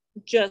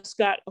just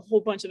got a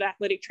whole bunch of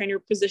athletic trainer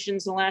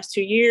positions in the last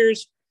 2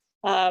 years.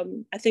 I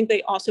think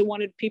they also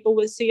wanted people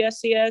with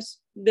CSCS.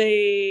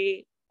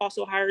 They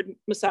also hired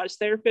massage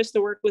therapists to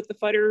work with the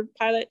fighter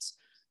pilots.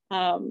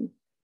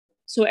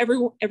 So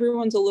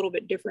everyone's a little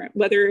bit different,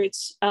 whether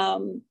it's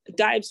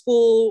dive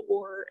school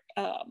or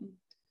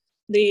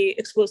the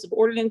explosive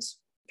ordnance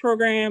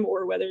program,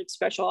 or whether it's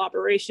special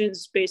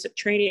operations, basic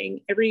training.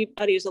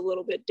 Everybody is a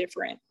little bit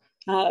different.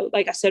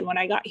 Like I said, when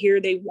I got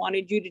here, they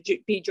wanted you to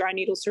be dry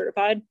needle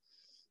certified.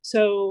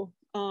 So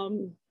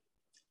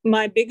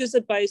my biggest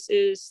advice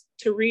is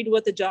to read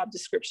what the job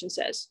description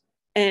says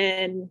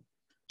and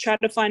try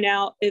to find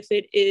out if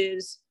it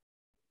is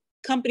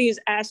companies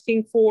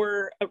asking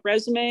for a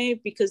resume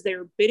because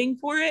they're bidding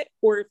for it,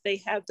 or if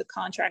they have the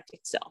contract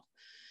itself.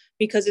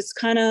 Because it's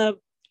kind of,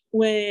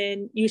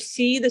 when you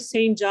see the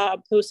same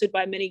job posted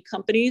by many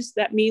companies,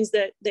 that means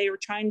that they are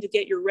trying to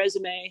get your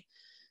resume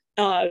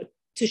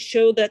to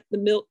show that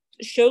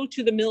show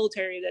to the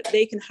military that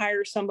they can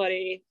hire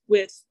somebody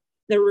with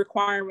the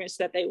requirements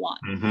that they want.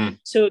 Mm-hmm.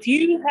 So if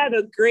you have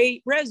a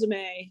great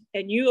resume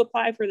and you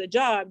apply for the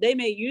job, they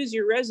may use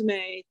your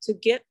resume to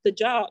get the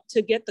job,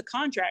 to get the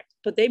contract,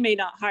 but they may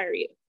not hire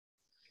you.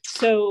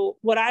 So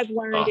what I've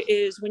learned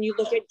is when you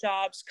look at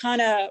jobs,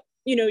 kind of,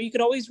 you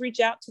can always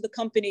reach out to the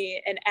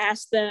company and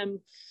ask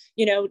them,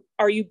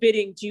 are you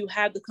bidding? Do you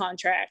have the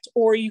contract?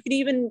 Or you could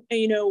even,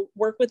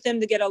 work with them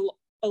to get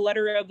a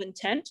letter of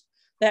intent.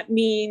 That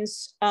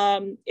means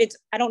I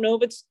don't know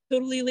if it's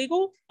totally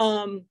legal,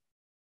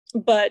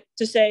 but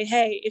to say,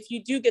 hey, if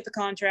you do get the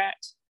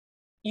contract,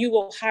 you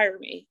will hire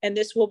me and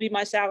this will be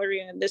my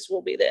salary and this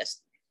will be this.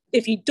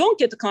 If you don't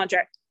get the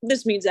contract,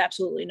 this means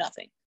absolutely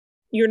nothing.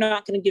 You're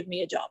not going to give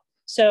me a job.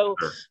 So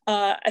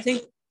I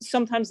think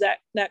sometimes that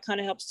kind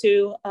of helps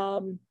too.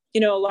 A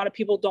lot of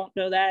people don't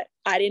know that.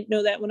 I didn't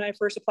know that when I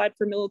first applied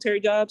for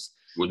military jobs.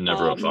 Would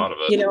never have thought of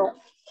it.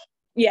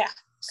 Yeah.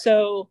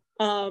 So,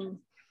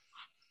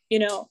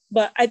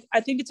 but I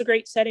think it's a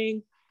great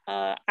setting.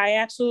 I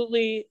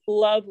absolutely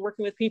love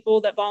working with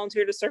people that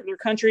volunteer to serve their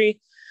country.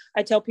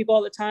 I tell people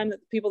all the time that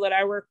the people that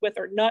I work with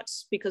are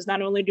nuts, because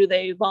not only do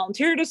they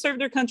volunteer to serve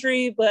their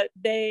country, but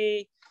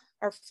they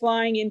are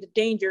flying into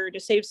danger to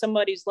save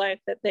somebody's life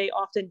that they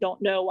often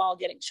don't know while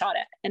getting shot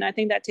at. And I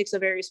think that takes a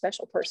very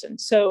special person.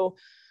 So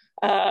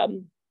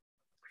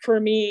for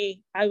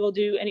me, I will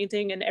do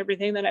anything and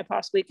everything that I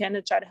possibly can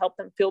to try to help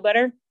them feel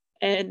better.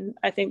 And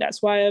I think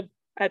that's why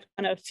I've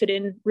kind of fit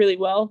in really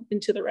well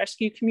into the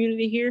rescue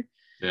community here.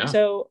 Yeah.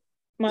 So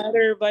my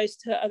other advice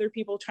to other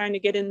people trying to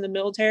get in the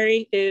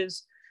military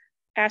is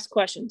ask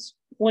questions.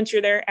 Once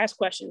you're there, ask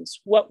questions.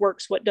 What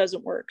works? What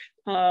doesn't work?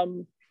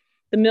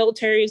 The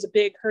military is a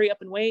big hurry up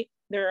and wait.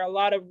 There are a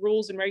lot of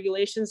rules and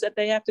regulations that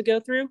they have to go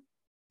through,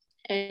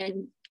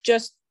 and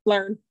just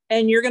learn.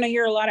 And you're going to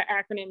hear a lot of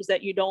acronyms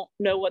that you don't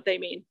know what they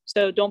mean.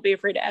 So don't be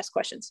afraid to ask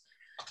questions.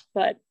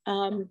 But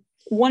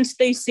once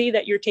they see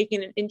that you're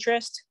taking an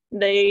interest,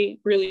 they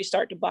really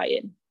start to buy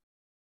in.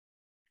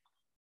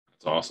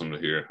 It's awesome to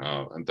hear.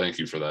 And thank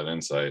you for that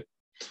insight.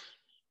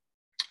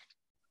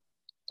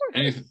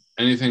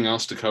 Anything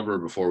else to cover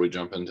before we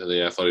jump into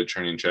the athletic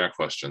training chat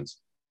questions?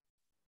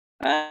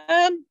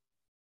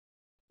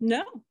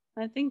 No,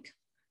 I think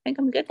think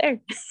I'm good there.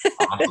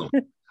 Awesome.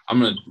 I'm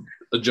going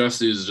to adjust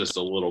these just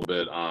a little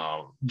bit,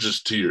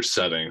 just to your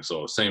setting.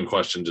 So same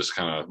question, just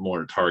kind of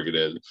more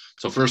targeted.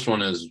 So first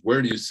one is,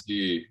 where do you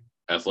see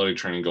athletic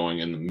training going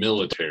in the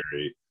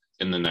military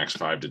in the next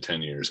 5 to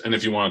 10 years? And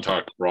if you want to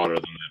talk broader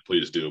than that,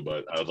 please do,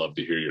 but I would love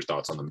to hear your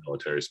thoughts on the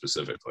military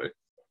specifically.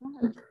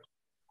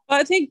 Well,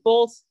 I think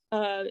both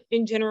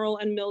in general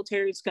and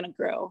military is going to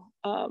grow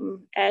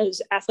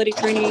as athletic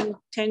training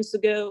tends to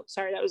go.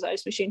 Sorry, that was the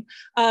ice machine.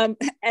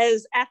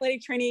 As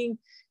athletic training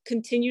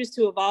continues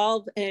to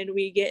evolve and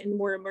we get in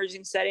more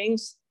emerging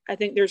settings, I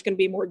think there's going to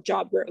be more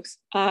job growth.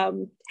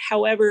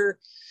 However,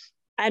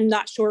 I'm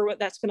not sure what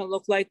that's going to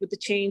look like with the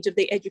change of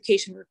the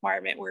education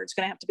requirement, where it's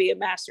going to have to be a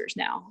master's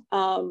now.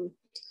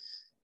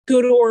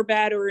 Good or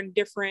bad or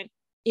indifferent,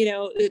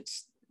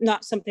 it's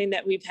not something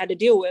that we've had to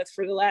deal with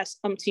for the last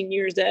umpteen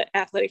years that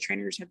athletic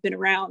trainers have been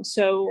around.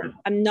 So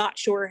I'm not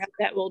sure how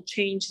that will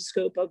change the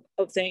scope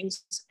of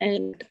things.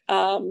 And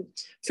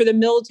for the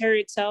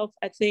military itself,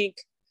 I think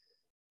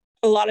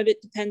a lot of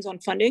it depends on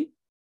funding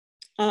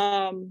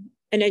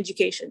and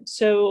education.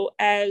 So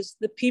as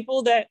the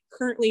people that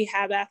currently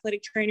have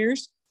athletic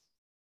trainers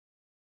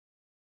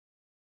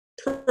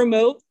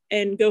promote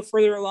and go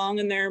further along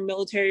in their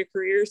military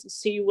careers and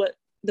see what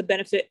the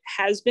benefit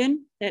has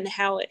been and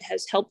how it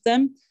has helped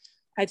them,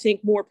 I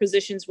think more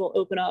positions will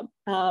open up.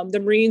 The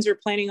Marines are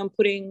planning on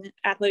putting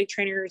athletic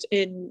trainers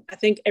in, I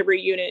think,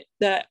 every unit.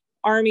 The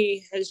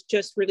Army has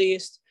just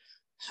released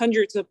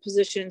hundreds of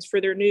positions for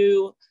their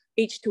new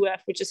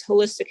H2F, which is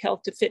Holistic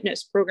Health to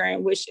Fitness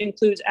program, which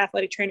includes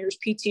athletic trainers,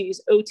 PTs,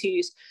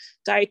 OTs,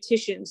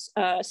 dietitians,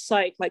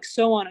 psych, like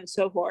so on and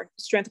so forth,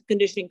 strength and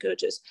conditioning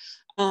coaches.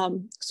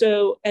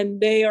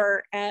 And they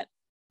are at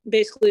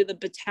basically the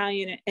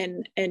battalion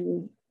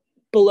and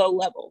below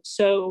level.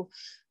 So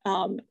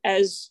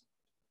as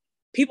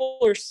people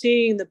are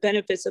seeing the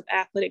benefits of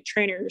athletic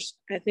trainers,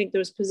 I think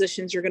those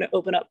positions are going to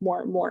open up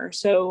more and more.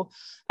 So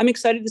I'm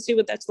excited to see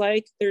what that's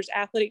like. There's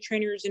athletic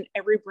trainers in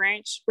every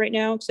branch right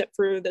now, except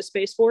for the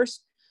Space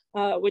Force,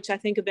 which I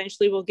think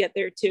eventually we'll get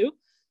there too.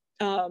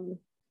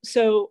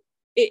 So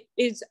it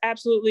is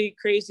absolutely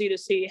crazy to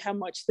see how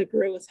much the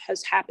growth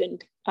has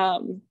happened.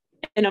 And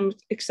I'm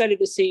excited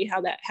to see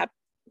how that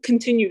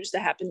continues to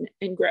happen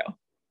and grow.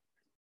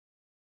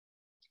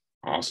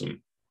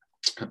 Awesome.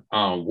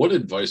 What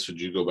advice would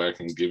you go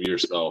back and give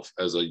yourself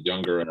as a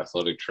younger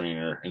athletic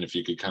trainer? And if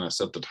you could kind of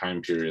set the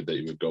time period that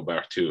you would go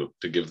back to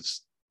give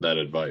that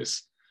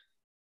advice.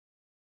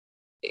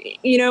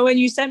 When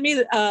you sent me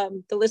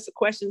the list of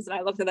questions and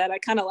I looked at that, I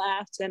kind of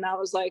laughed and I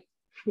was like,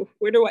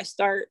 where do I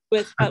start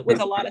with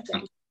a lot of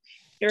things,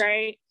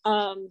 right?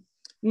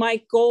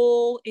 My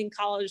goal in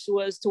college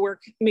was to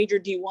work major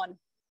D1,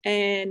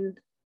 and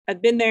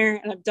I've been there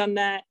and I've done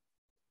that.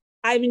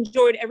 I've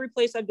enjoyed every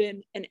place I've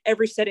been and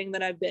every setting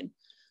that I've been.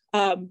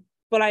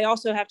 But I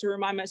also have to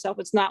remind myself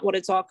it's not what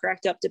it's all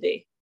cracked up to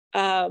be.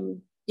 The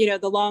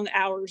long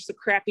hours, the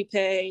crappy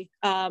pay,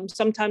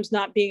 sometimes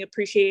not being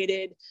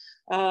appreciated,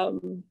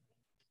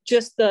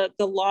 just the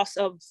loss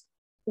of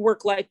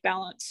work-life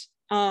balance,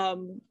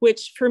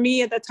 which for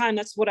me at that time,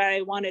 that's what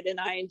I wanted and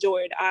I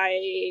enjoyed.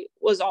 I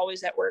was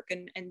always at work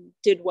and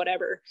did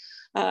whatever.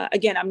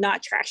 Again, I'm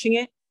not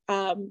trashing it,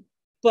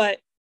 but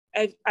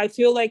I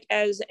feel like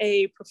as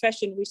a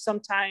profession, we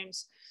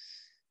sometimes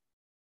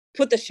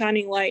put the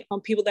shining light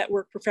on people that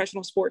work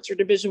professional sports or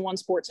Division I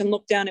sports and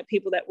look down at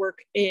people that work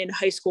in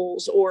high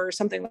schools or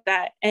something like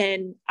that.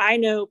 And I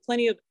know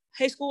plenty of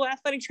high school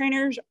athletic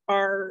trainers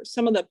are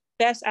some of the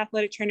best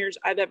athletic trainers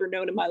I've ever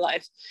known in my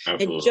life.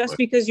 Absolutely. And just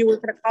because you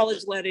work at a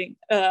college setting,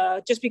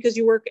 just because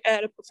you work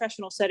at a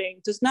professional setting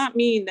does not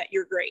mean that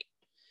you're great.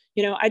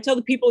 I tell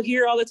the people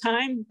here all the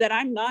time that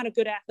I'm not a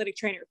good athletic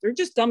trainer. They're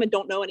just dumb and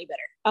don't know any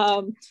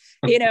better.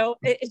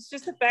 It's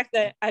just the fact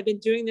that I've been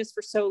doing this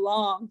for so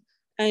long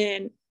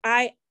and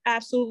I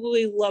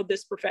absolutely love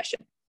this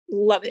profession.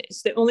 Love it.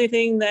 It's the only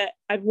thing that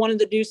I've wanted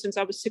to do since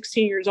I was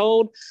 16 years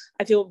old.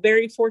 I feel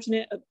very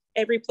fortunate of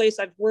every place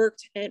I've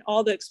worked and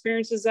all the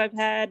experiences I've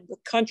had, the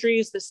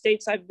countries, the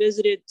states I've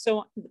visited, so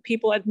on, the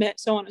people I've met,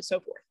 so on and so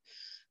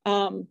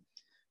forth.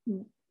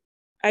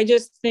 I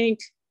just think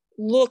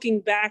looking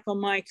back on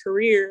my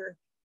career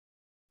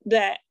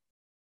that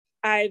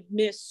I've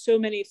missed so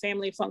many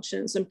family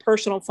functions and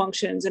personal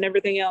functions and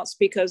everything else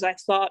because I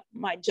thought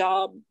my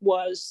job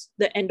was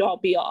the end all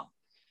be all.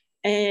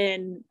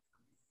 And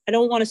I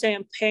don't want to say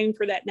I'm paying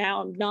for that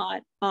now. I'm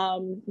not.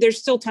 There's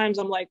still times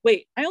I'm like,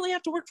 wait, I only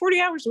have to work 40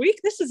 hours a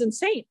week. This is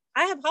insane.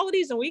 I have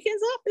holidays and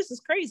weekends off. This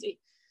is crazy.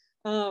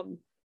 But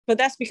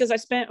that's because I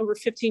spent over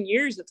 15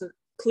 years at the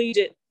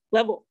collegiate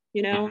level,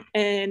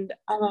 and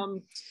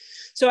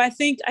so I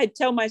think I'd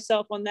tell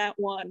myself on that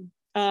one,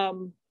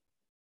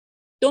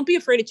 don't be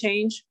afraid of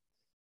change.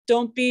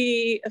 Don't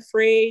be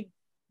afraid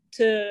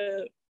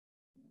to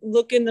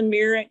look in the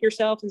mirror at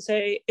yourself and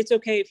say, it's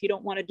okay if you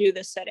don't want to do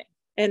this setting,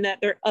 and that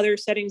there are other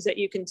settings that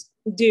you can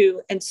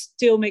do and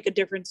still make a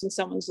difference in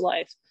someone's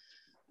life.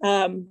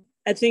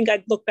 I think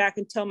I'd look back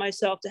and tell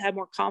myself to have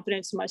more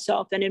confidence in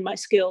myself and in my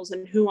skills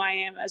and who I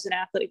am as an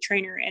athletic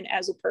trainer and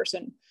as a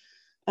person.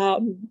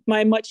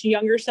 My much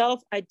younger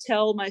self, I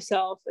tell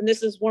myself, and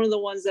this is one of the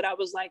ones that I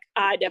was like,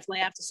 I definitely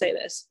have to say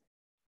this: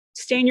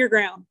 stand your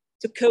ground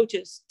to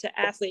coaches, to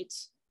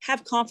athletes,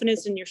 have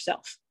confidence in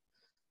yourself.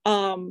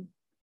 Not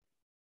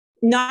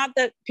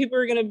that people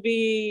are going to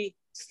be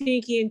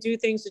sneaky and do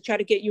things to try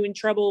to get you in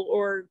trouble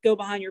or go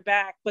behind your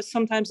back, but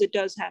sometimes it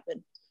does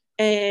happen.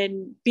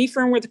 And be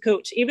firm with the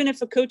coach. Even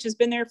if a coach has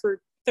been there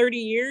for 30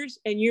 years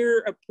and you're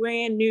a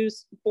brand new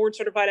board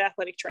certified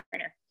athletic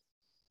trainer,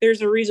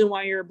 there's a reason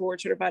why you're a board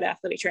certified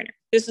athletic trainer.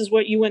 This is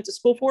what you went to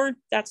school for.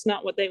 That's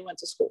not what they went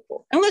to school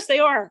for. Unless they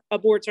are a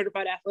board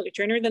certified athletic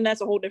trainer, then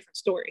that's a whole different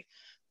story.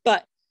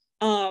 But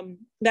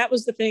that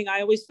was the thing.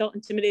 I always felt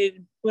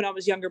intimidated when I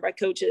was younger by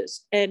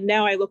coaches. And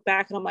now I look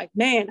back and I'm like,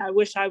 man, I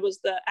wish I was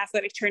the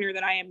athletic trainer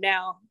that I am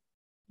now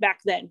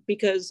back then,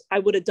 because I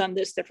would have done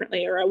this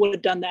differently, or I would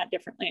have done that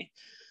differently.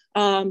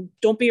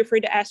 Don't be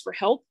afraid to ask for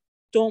help.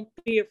 Don't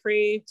be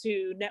afraid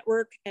to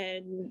network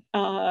and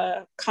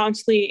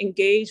constantly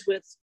engage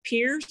with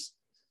peers.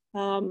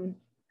 And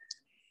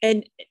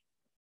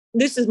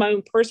this is my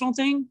own personal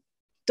thing.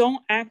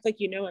 Don't act like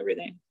you know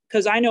everything,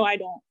 because I know I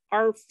don't.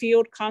 Our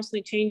field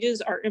constantly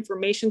changes. Our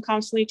information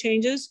constantly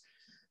changes.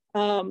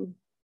 I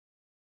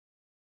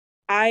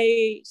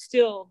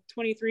still,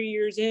 23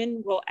 years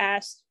in, will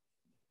ask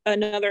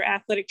another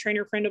athletic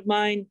trainer friend of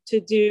mine to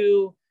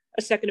do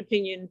a second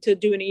opinion, to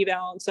do an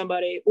eval on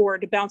somebody, or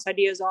to bounce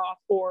ideas off,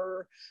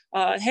 or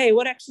hey,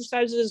 what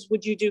exercises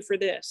would you do for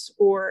this?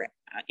 Or,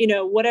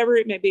 whatever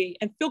it may be,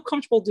 and feel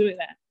comfortable doing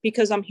that,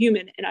 because I'm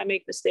human and I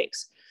make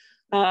mistakes.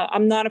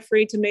 I'm not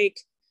afraid to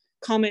make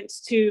comments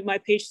to my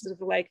patients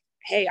of like,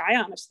 hey, I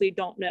honestly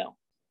don't know.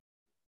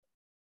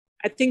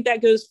 I think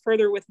that goes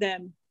further with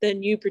them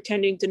than you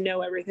pretending to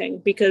know everything,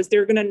 because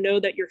they're going to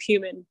know that you're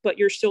human, but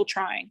you're still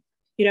trying.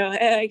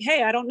 Like,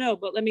 hey, I don't know,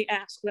 but let me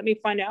ask, let me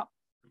find out.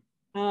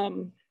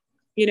 And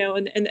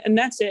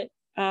that's it.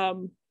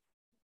 And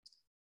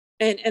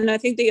I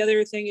think the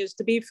other thing is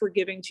to be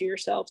forgiving to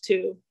yourself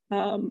too.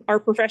 Our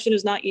profession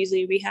is not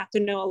easy. We have to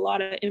know a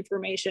lot of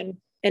information,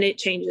 and it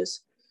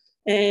changes,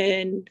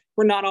 and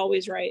we're not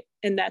always right.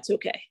 And that's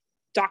okay.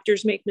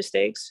 Doctors make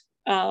mistakes,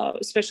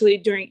 especially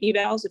during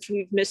evals. If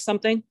we've missed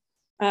something,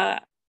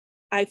 I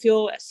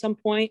feel at some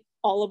point,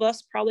 all of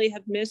us probably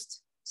have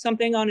missed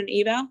something on an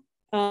eval,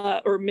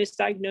 or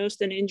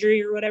misdiagnosed an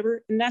injury or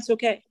whatever. And that's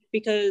okay,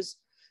 because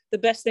the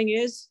best thing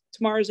is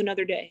tomorrow's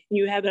another day, and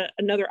you have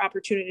another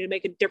opportunity to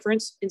make a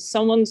difference in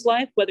someone's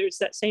life, whether it's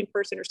that same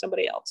person or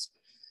somebody else.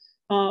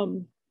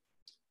 And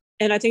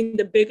I think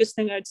the biggest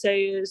thing I'd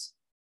say is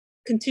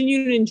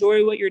continue to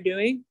enjoy what you're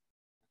doing.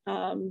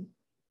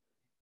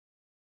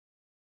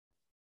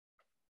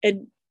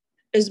 And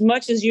as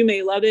much as you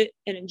may love it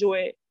and enjoy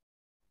it,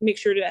 make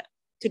sure to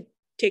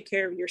take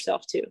care of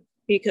yourself too,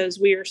 because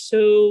we are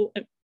so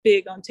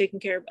big on taking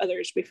care of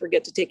others, we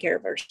forget to take care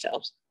of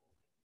ourselves.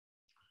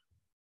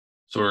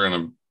 So we're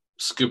going to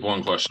skip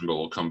one question, but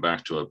we'll come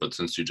back to it. But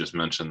since you just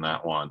mentioned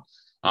that one,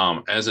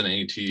 as an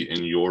AT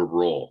in your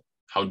role,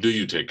 how do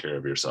you take care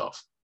of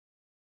yourself?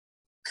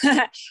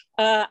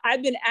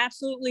 I've been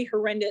absolutely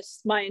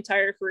horrendous my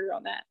entire career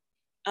on that.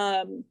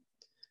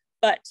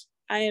 But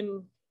I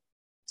am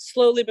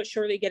slowly but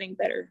surely getting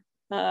better.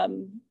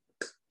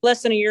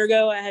 Less than a year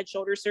ago, I had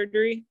shoulder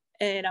surgery,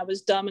 and I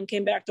was dumb and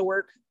came back to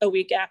work a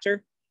week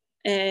after.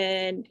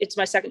 And it's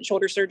my second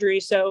shoulder surgery.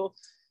 So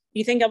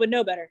you think I would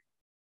know better,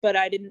 but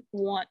I didn't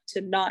want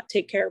to not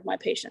take care of my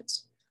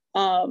patients.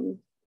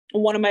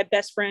 One of my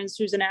best friends,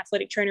 who's an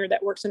athletic trainer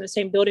that works in the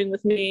same building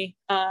with me,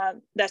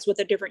 that's with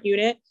a different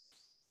unit.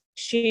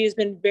 She's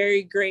been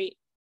very great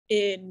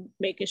in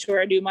making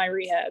sure I do my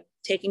rehab,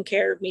 taking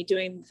care of me,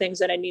 doing the things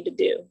that I need to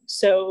do.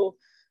 So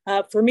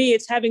for me,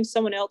 it's having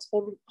someone else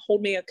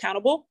hold me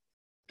accountable,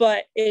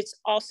 but it's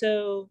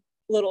also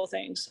little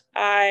things.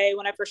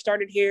 When I first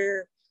started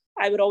here,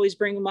 I would always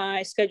bring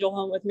my schedule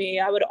home with me.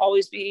 I would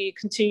always be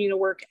continuing to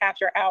work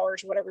after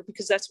hours or whatever,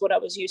 because that's what I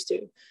was used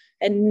to.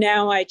 And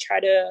now I try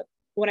to,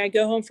 when I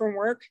go home from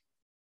work,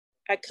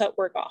 I cut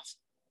work off.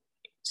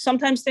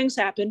 Sometimes things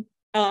happen.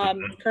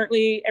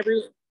 Currently,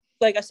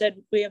 like I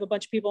said, we have a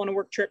bunch of people on a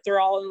work trip.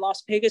 They're all in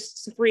Las Vegas.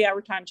 It's a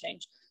 3-hour time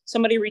change.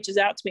 Somebody reaches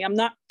out to me, I'm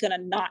not going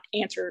to not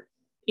answer,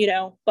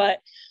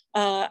 but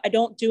I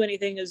don't do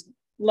anything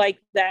like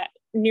that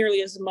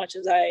nearly as much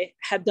as I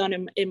have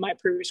done in my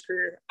previous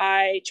career.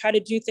 I try to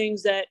do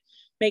things that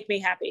make me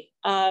happy.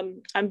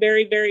 I'm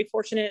very, very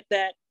fortunate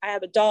that I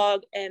have a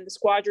dog, and the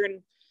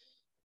squadron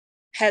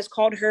has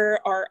called her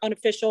our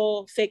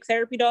unofficial fake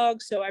therapy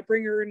dog. So I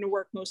bring her into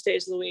work most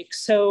days of the week.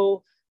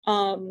 So,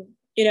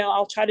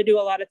 I'll try to do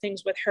a lot of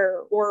things with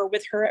her or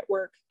with her at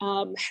work,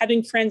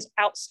 having friends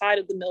outside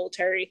of the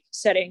military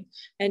setting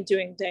and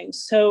doing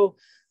things. So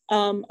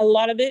a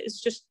lot of it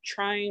is just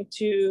trying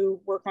to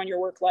work on your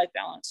work-life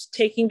balance,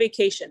 taking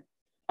vacation,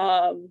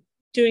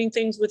 doing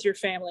things with your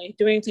family,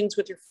 doing things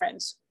with your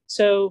friends.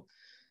 So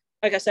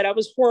like I said, I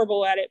was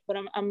horrible at it, but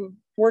I'm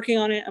working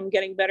on it. I'm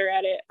getting better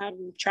at it.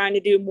 I'm trying to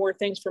do more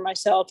things for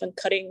myself and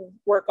cutting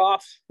work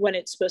off when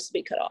it's supposed to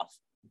be cut off.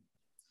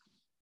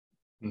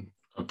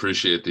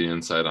 Appreciate the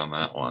insight on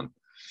that one.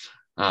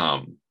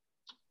 Um,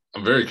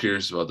 I'm very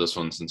curious about this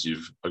one since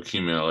you've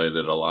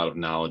accumulated a lot of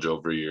knowledge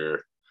over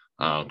your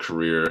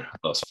career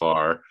thus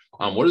far.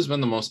 What has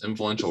been the most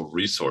influential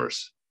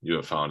resource you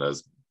have found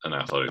as an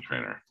athletic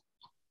trainer?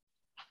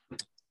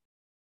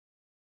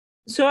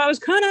 So I was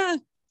kind of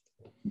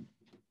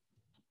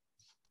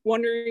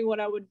wondering what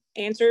I would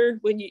answer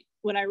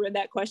when I read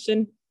that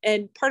question,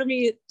 and part of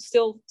me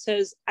still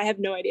says I have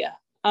no idea.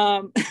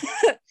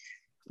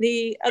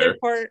 The other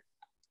part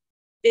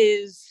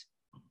is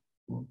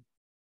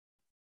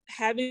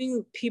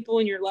having people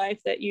in your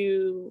life that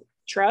you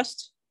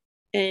trust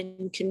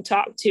and can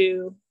talk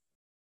to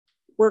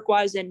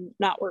work-wise and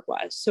not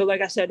work-wise. So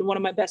like I said, one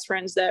of my best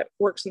friends that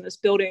works in this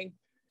building,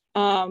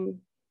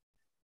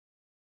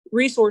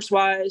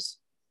 resource-wise,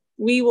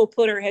 we will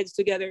put our heads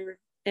together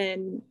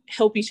and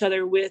help each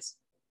other with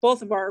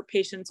both of our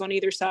patients on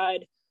either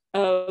side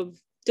of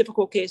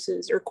difficult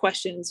cases or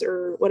questions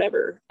or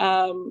whatever.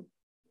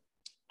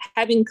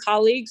 Having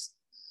colleagues,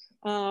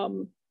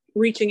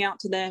 reaching out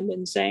to them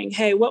and saying,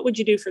 hey, what would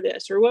you do for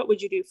this? Or what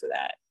would you do for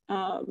that?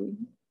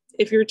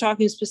 If you're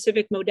talking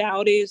specific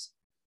modalities,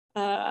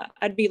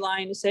 I'd be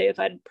lying to say if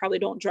I probably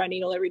don't dry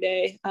needle every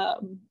day.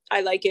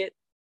 I like it.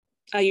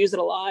 I use it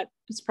a lot.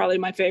 It's probably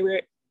my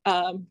favorite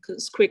because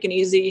it's quick and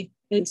easy.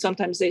 And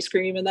sometimes they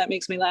scream and that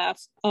makes me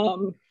laugh.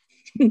 But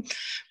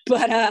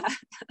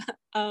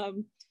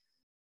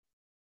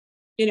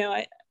you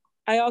know,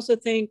 I also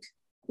think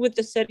with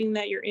the setting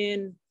that you're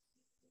in,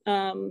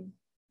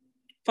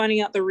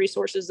 finding out the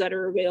resources that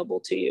are available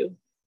to you.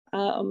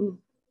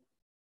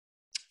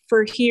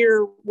 For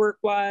here,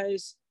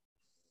 work-wise,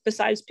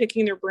 besides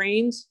picking their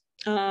brains,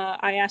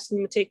 I asked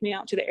them to take me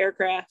out to the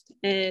aircraft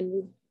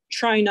and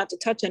trying not to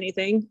touch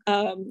anything,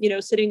 you know,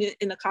 sitting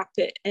in the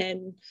cockpit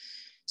and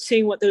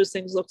seeing what those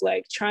things look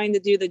like, trying to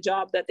do the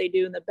job that they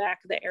do in the back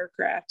of the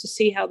aircraft to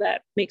see how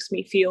that makes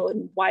me feel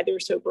and why they're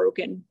so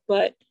broken.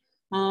 But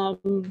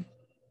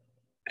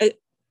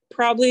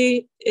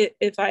probably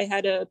if I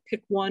had to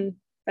pick one,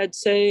 I'd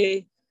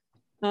say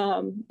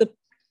the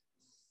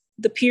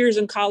peers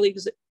and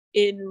colleagues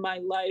in my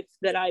life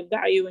that I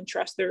value and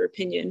trust their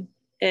opinion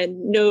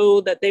and know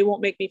that they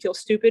won't make me feel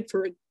stupid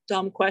for a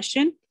dumb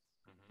question,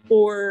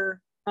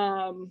 or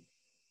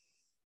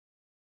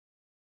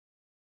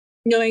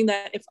knowing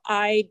that if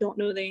I don't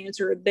know the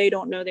answer or they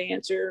don't know the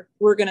answer,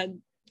 we're going to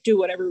do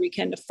whatever we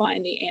can to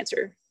find the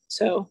answer.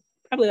 So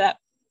probably that.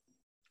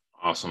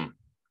 Awesome.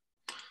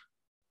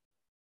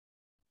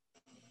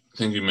 I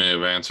think you may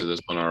have answered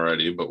this one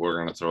already, but we're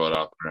going to throw it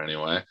out there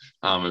anyway.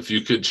 If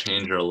you could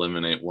change or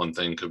eliminate one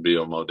thing, could be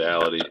a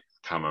modality,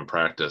 common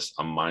practice,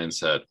 a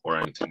mindset, or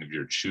anything of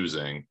your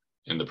choosing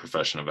in the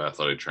profession of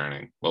athletic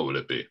training, what would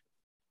it be?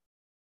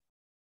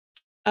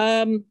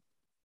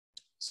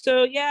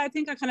 So yeah, I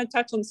think I kind of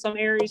touched on some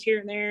areas here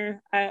and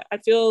there. I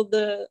feel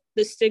the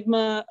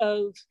stigma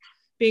of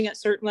being at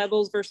certain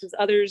levels versus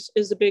others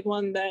is a big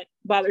one that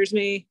bothers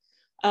me.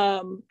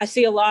 I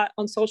see a lot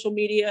on social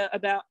media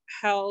about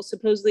how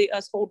supposedly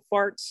us old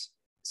farts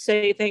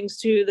say things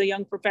to the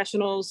young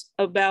professionals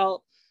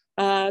about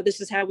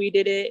this is how we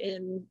did it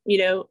and, you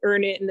know,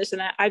 earn it and this and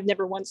that. I've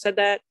never once said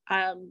that.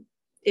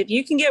 If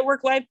you can get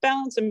work-life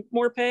balance and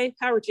more pay,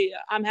 power to you.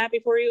 I'm happy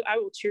for you. I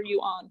will cheer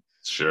you on.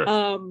 Sure.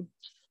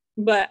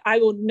 But I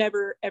will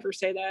never, ever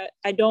say that.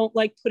 I don't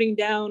like putting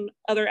down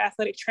other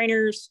athletic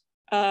trainers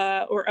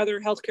or other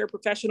healthcare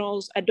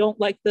professionals. I don't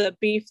like the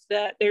beef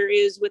that there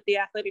is with the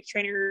athletic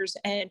trainers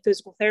and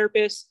physical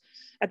therapists.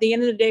 At the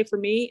end of the day, for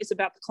me, it's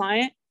about the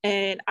client.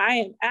 And I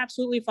am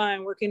absolutely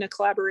fine working a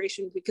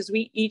collaboration because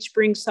we each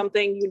bring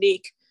something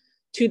unique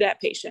to that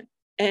patient.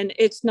 And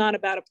it's not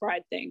about a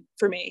pride thing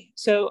for me.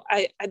 So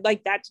I'd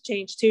like that to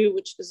change too,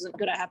 which isn't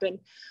going to happen.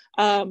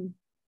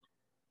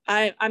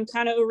 I'm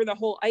kind of over the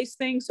whole ice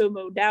thing. So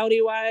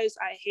modality wise,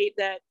 I hate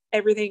that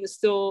everything is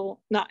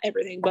still, not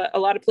everything, but a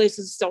lot of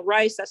places still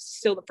rice. That's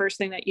still the first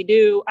thing that you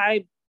do.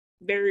 I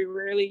very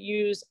rarely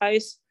use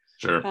ice.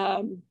 Sure.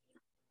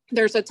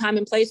 There's a time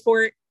and place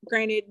for it.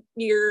 Granted,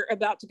 you're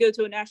about to go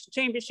to a national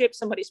championship.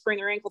 Somebody sprained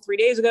their ankle 3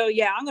 days ago.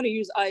 Yeah, I'm going to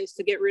use ice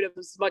to get rid of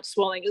as much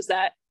swelling as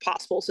that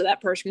possible so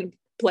that person can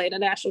play in a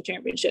national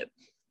championship.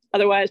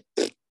 Otherwise,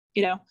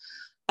 you know.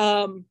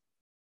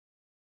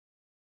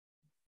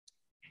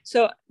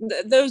 So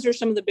those are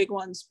some of the big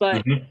ones,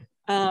 but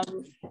I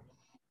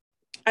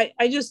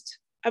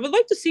would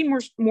like to see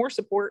more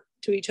support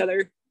to each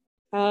other.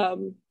 I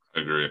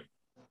agree.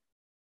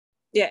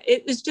 Yeah,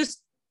 it's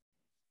just,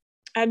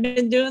 I've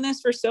been doing this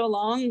for so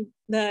long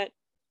that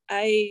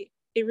it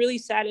really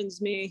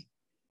saddens me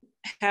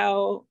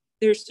how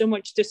there's so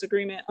much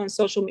disagreement on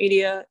social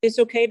media. It's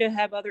okay to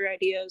have other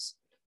ideas.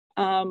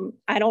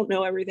 I don't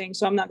know everything,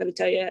 so I'm not going to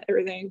tell you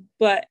everything,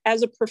 but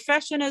as a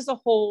profession as a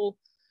whole,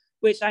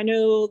 which I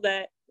know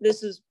that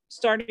this is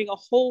starting a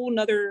whole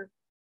nother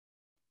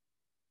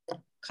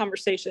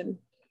conversation.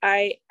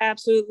 I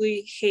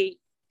absolutely hate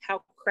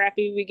how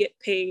crappy we get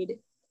paid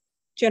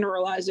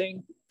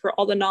generalizing for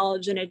all the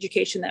knowledge and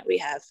education that we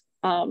have.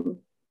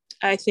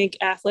 I think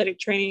athletic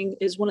training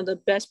is one of the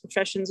best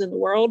professions in the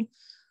world.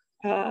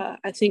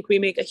 I think we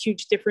make a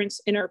huge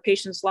difference in our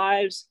patients'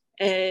 lives.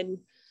 And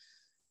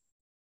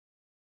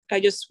I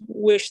just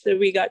wish that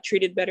we got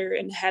treated better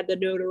and had the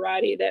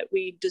notoriety that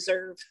we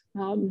deserve.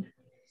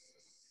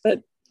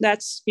 But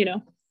that's,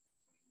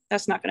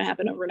 that's not going to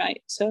happen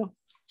overnight. So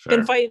Fair.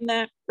 been fighting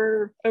that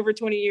for over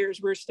 20 years.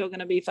 We're still going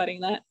to be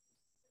fighting that.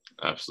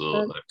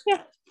 Absolutely.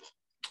 Yeah.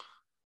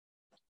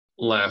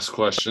 Last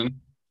question.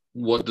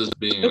 What does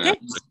being an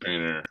athletic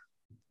trainer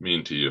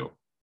mean to you?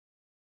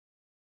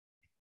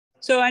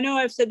 So I know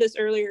I've said this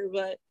earlier,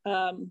 but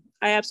I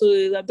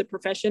absolutely love the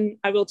profession.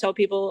 I will tell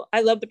people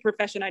I love the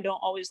profession. I don't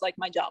always like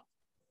my job.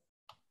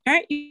 All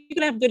right. You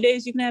can have good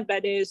days. You can have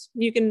bad days.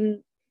 You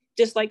can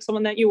dislike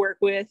someone that you work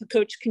with. A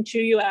coach can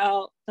chew you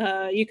out.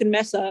 You can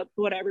mess up,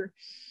 whatever.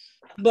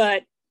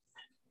 But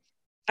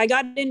I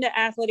got into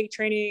athletic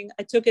training.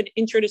 I took an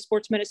intro to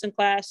sports medicine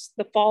class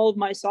the fall of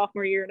my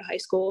sophomore year in high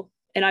school,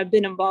 and I've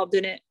been involved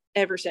in it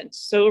ever since.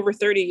 So over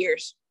 30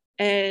 years.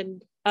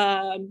 And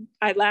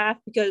I laugh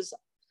because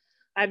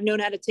I've known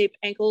how to tape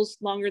ankles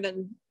longer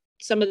than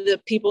some of the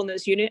people in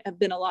this unit have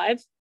been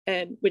alive,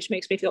 and which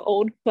makes me feel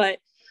old. But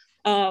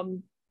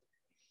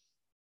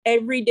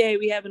every day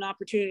we have an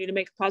opportunity to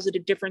make a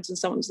positive difference in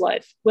someone's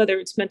life, whether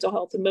it's mental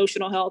health,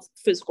 emotional health,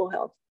 physical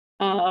health.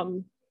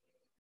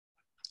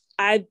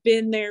 I've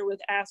been there with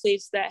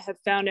athletes that have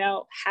found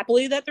out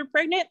happily that they're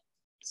pregnant,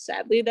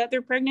 sadly that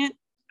they're pregnant.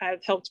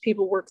 I've helped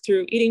people work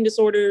through eating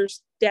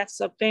disorders, deaths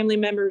of family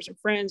members and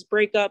friends,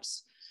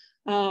 breakups,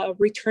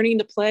 returning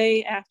to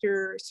play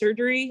after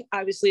surgery,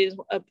 obviously is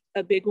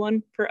a big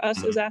one for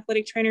us as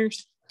athletic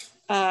trainers.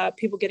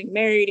 People getting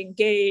married,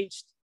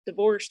 engaged,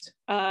 divorced.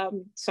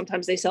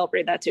 Sometimes they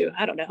celebrate that too.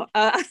 I don't know.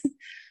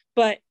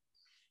 But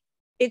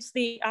it's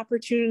the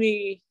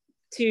opportunity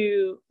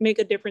to make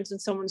a difference in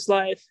someone's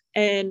life.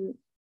 And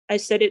I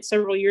said it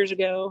several years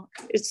ago,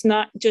 it's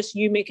not just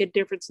you make a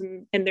difference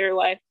in their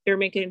life, they're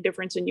making a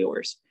difference in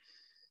yours.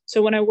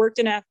 So when I worked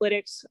in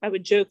athletics, I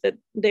would joke that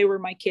they were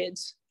my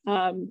kids.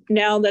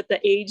 Now that the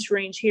age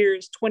range here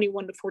is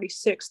 21 to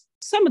 46,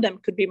 some of them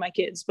could be my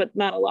kids, but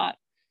not a lot.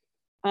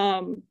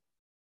 I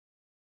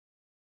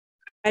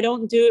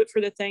don't do it for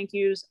the thank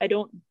yous. I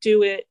don't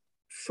do it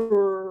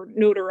for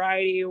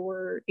notoriety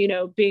or,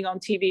 being on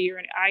TV,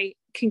 or I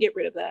can get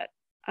rid of that.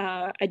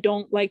 I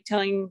don't like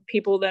telling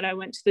people that I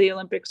went to the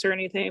Olympics or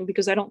anything,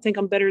 because I don't think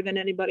I'm better than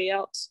anybody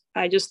else.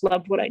 I just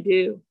love what I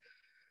do.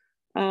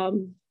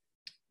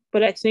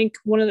 But I think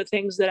one of the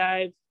things that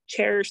I've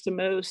cherished the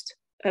most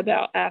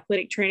about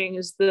athletic training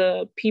is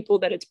the people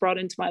that it's brought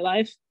into my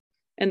life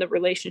and the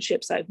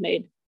relationships I've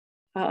made.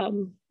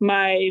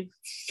 My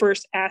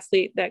first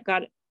athlete that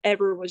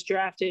ever was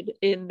drafted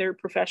in their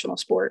professional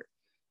sport.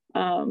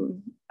 I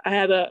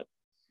have a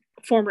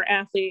former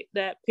athlete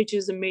that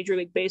pitches in Major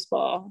League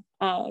Baseball.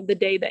 The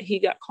day that he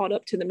got called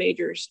up to the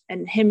majors,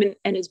 and him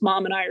and his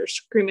mom and I are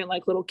screaming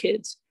like little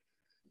kids,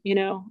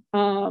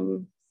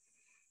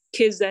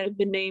 kids that have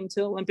been named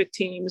to Olympic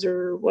teams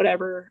or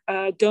whatever.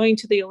 Going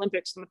to the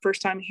Olympics and the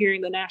first time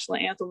hearing the national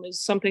anthem is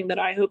something that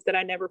I hope that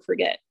I never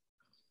forget.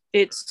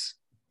 It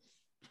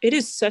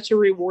is such a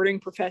rewarding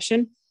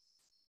profession.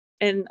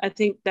 And I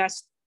think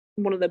that's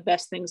one of the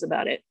best things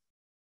about it,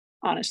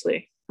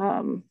 honestly.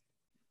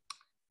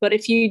 But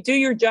if you do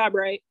your job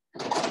right,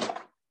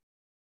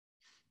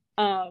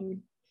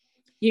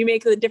 you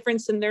make a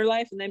difference in their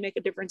life and they make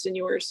a difference in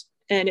yours.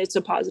 And it's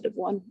a positive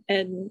one.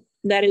 And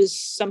that is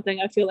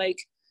something I feel like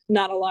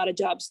not a lot of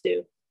jobs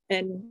do.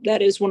 And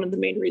that is one of the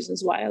main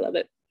reasons why I love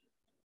it.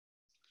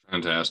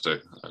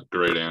 Fantastic.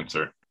 Great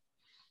answer.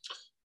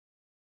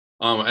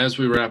 As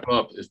we wrap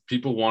up, if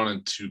people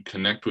wanted to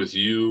connect with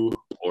you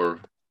or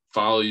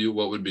follow you,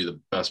 what would be the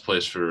best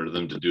place for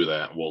them to do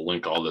that? We'll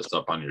link all this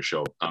up on your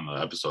show, on the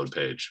episode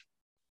page.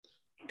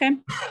 Okay.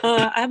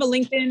 I have a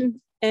LinkedIn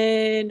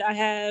and I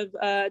have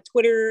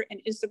Twitter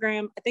and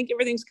Instagram. I think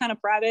everything's kind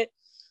of private,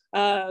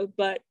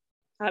 but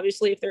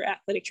obviously if they're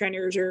athletic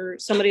trainers or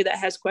somebody that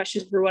has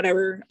questions or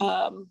whatever,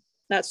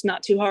 that's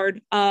not too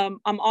hard. I'm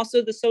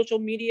also the social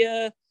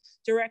media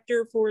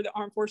director for the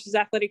Armed Forces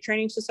Athletic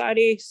Training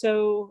Society.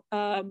 So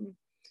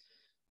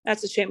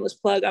that's a shameless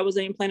plug. I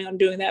wasn't even planning on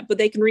doing that, but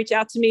they can reach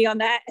out to me on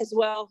that as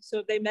well. So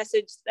if they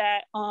message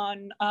that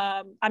on,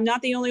 I'm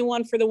not the only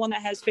one for the one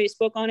that has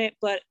Facebook on it,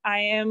 but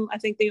I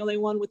think the only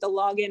one with the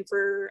login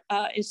for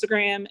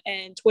Instagram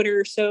and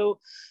Twitter. So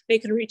they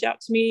can reach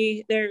out to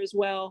me there as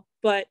well.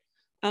 But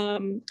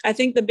I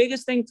think the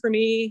biggest thing for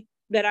me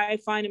that I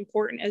find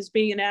important as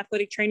being an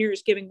athletic trainer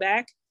is giving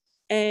back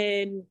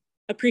and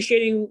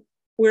appreciating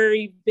where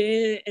you've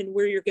been and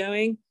where you're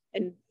going,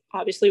 and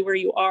obviously where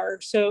you are.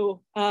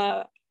 So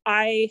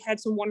I had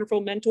some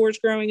wonderful mentors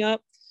growing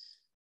up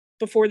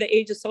before the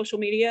age of social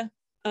media.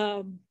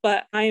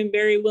 But I am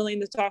very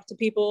willing to talk to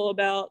people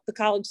about the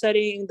college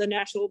setting, the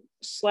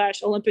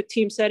national/Olympic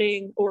team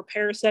setting or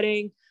para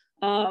setting,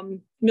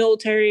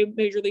 military,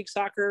 Major League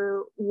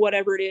Soccer,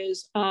 whatever it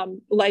is,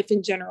 life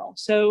in general.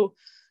 So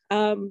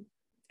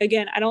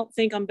again, I don't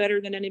think I'm better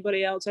than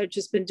anybody else. I've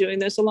just been doing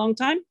this a long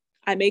time.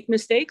 I make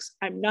mistakes.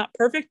 I'm not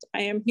perfect.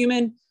 I am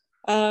human.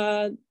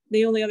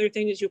 the only other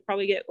thing is you'll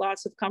probably get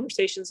lots of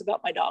conversations about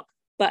my dog.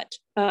 But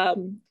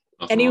Nothing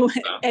wrong with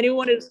that.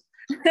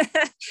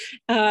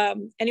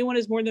 anyone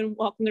is more than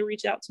welcome to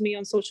reach out to me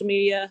on social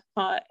media,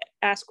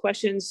 ask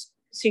questions,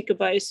 seek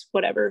advice,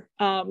 whatever.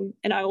 And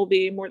I will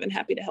be more than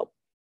happy to help.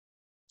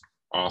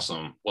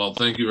 Awesome. Well,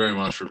 thank you very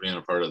much for being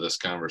a part of this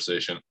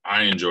conversation.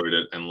 I enjoyed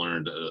it and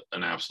learned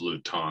an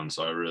absolute ton.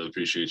 So I really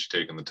appreciate you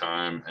taking the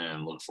time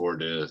and look forward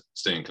to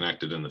staying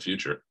connected in the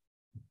future.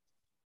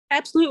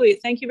 Absolutely.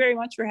 Thank you very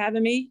much for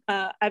having me.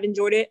 I've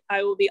enjoyed it.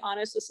 I will be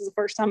honest, this is the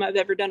first time I've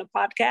ever done a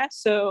podcast.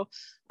 So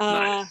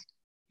Nice.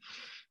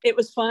 It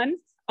was fun.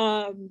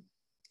 I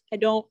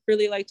don't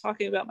really like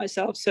talking about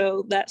myself,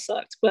 so that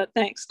sucked, but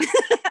thanks.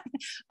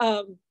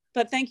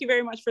 But thank you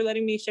very much for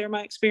letting me share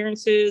my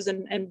experiences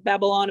and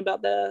babble on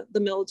about the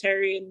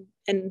military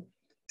and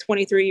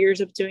 23 years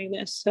of doing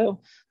this.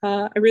 So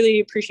I really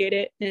appreciate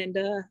it and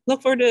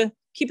look forward to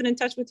keeping in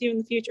touch with you in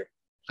the future.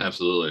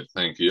 Absolutely.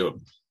 Thank you.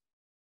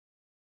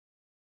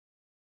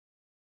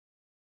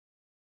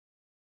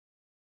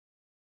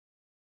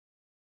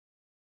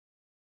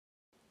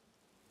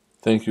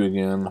 Thank you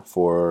again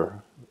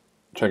for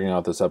checking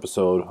out this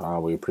episode.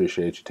 We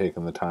appreciate you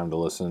taking the time to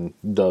listen.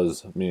 It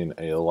does mean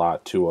a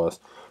lot to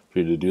us for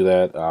you to do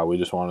that. We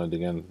just wanted to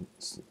again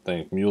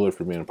thank Mueller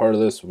for being a part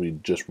of this. We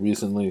just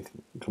recently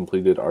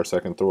completed our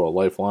second Throw a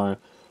Lifeline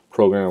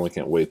program. We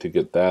can't wait to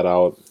get that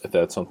out. If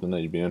that's something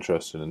that you'd be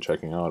interested in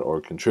checking out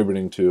or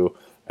contributing to,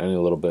 any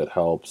little bit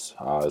helps.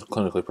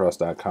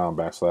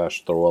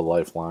 clinicallypressed.com/throw a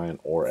lifeline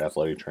or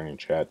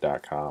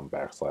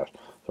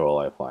athletictrainingchat.com/throw a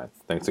lifeline.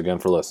 Thanks again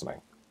for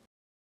listening.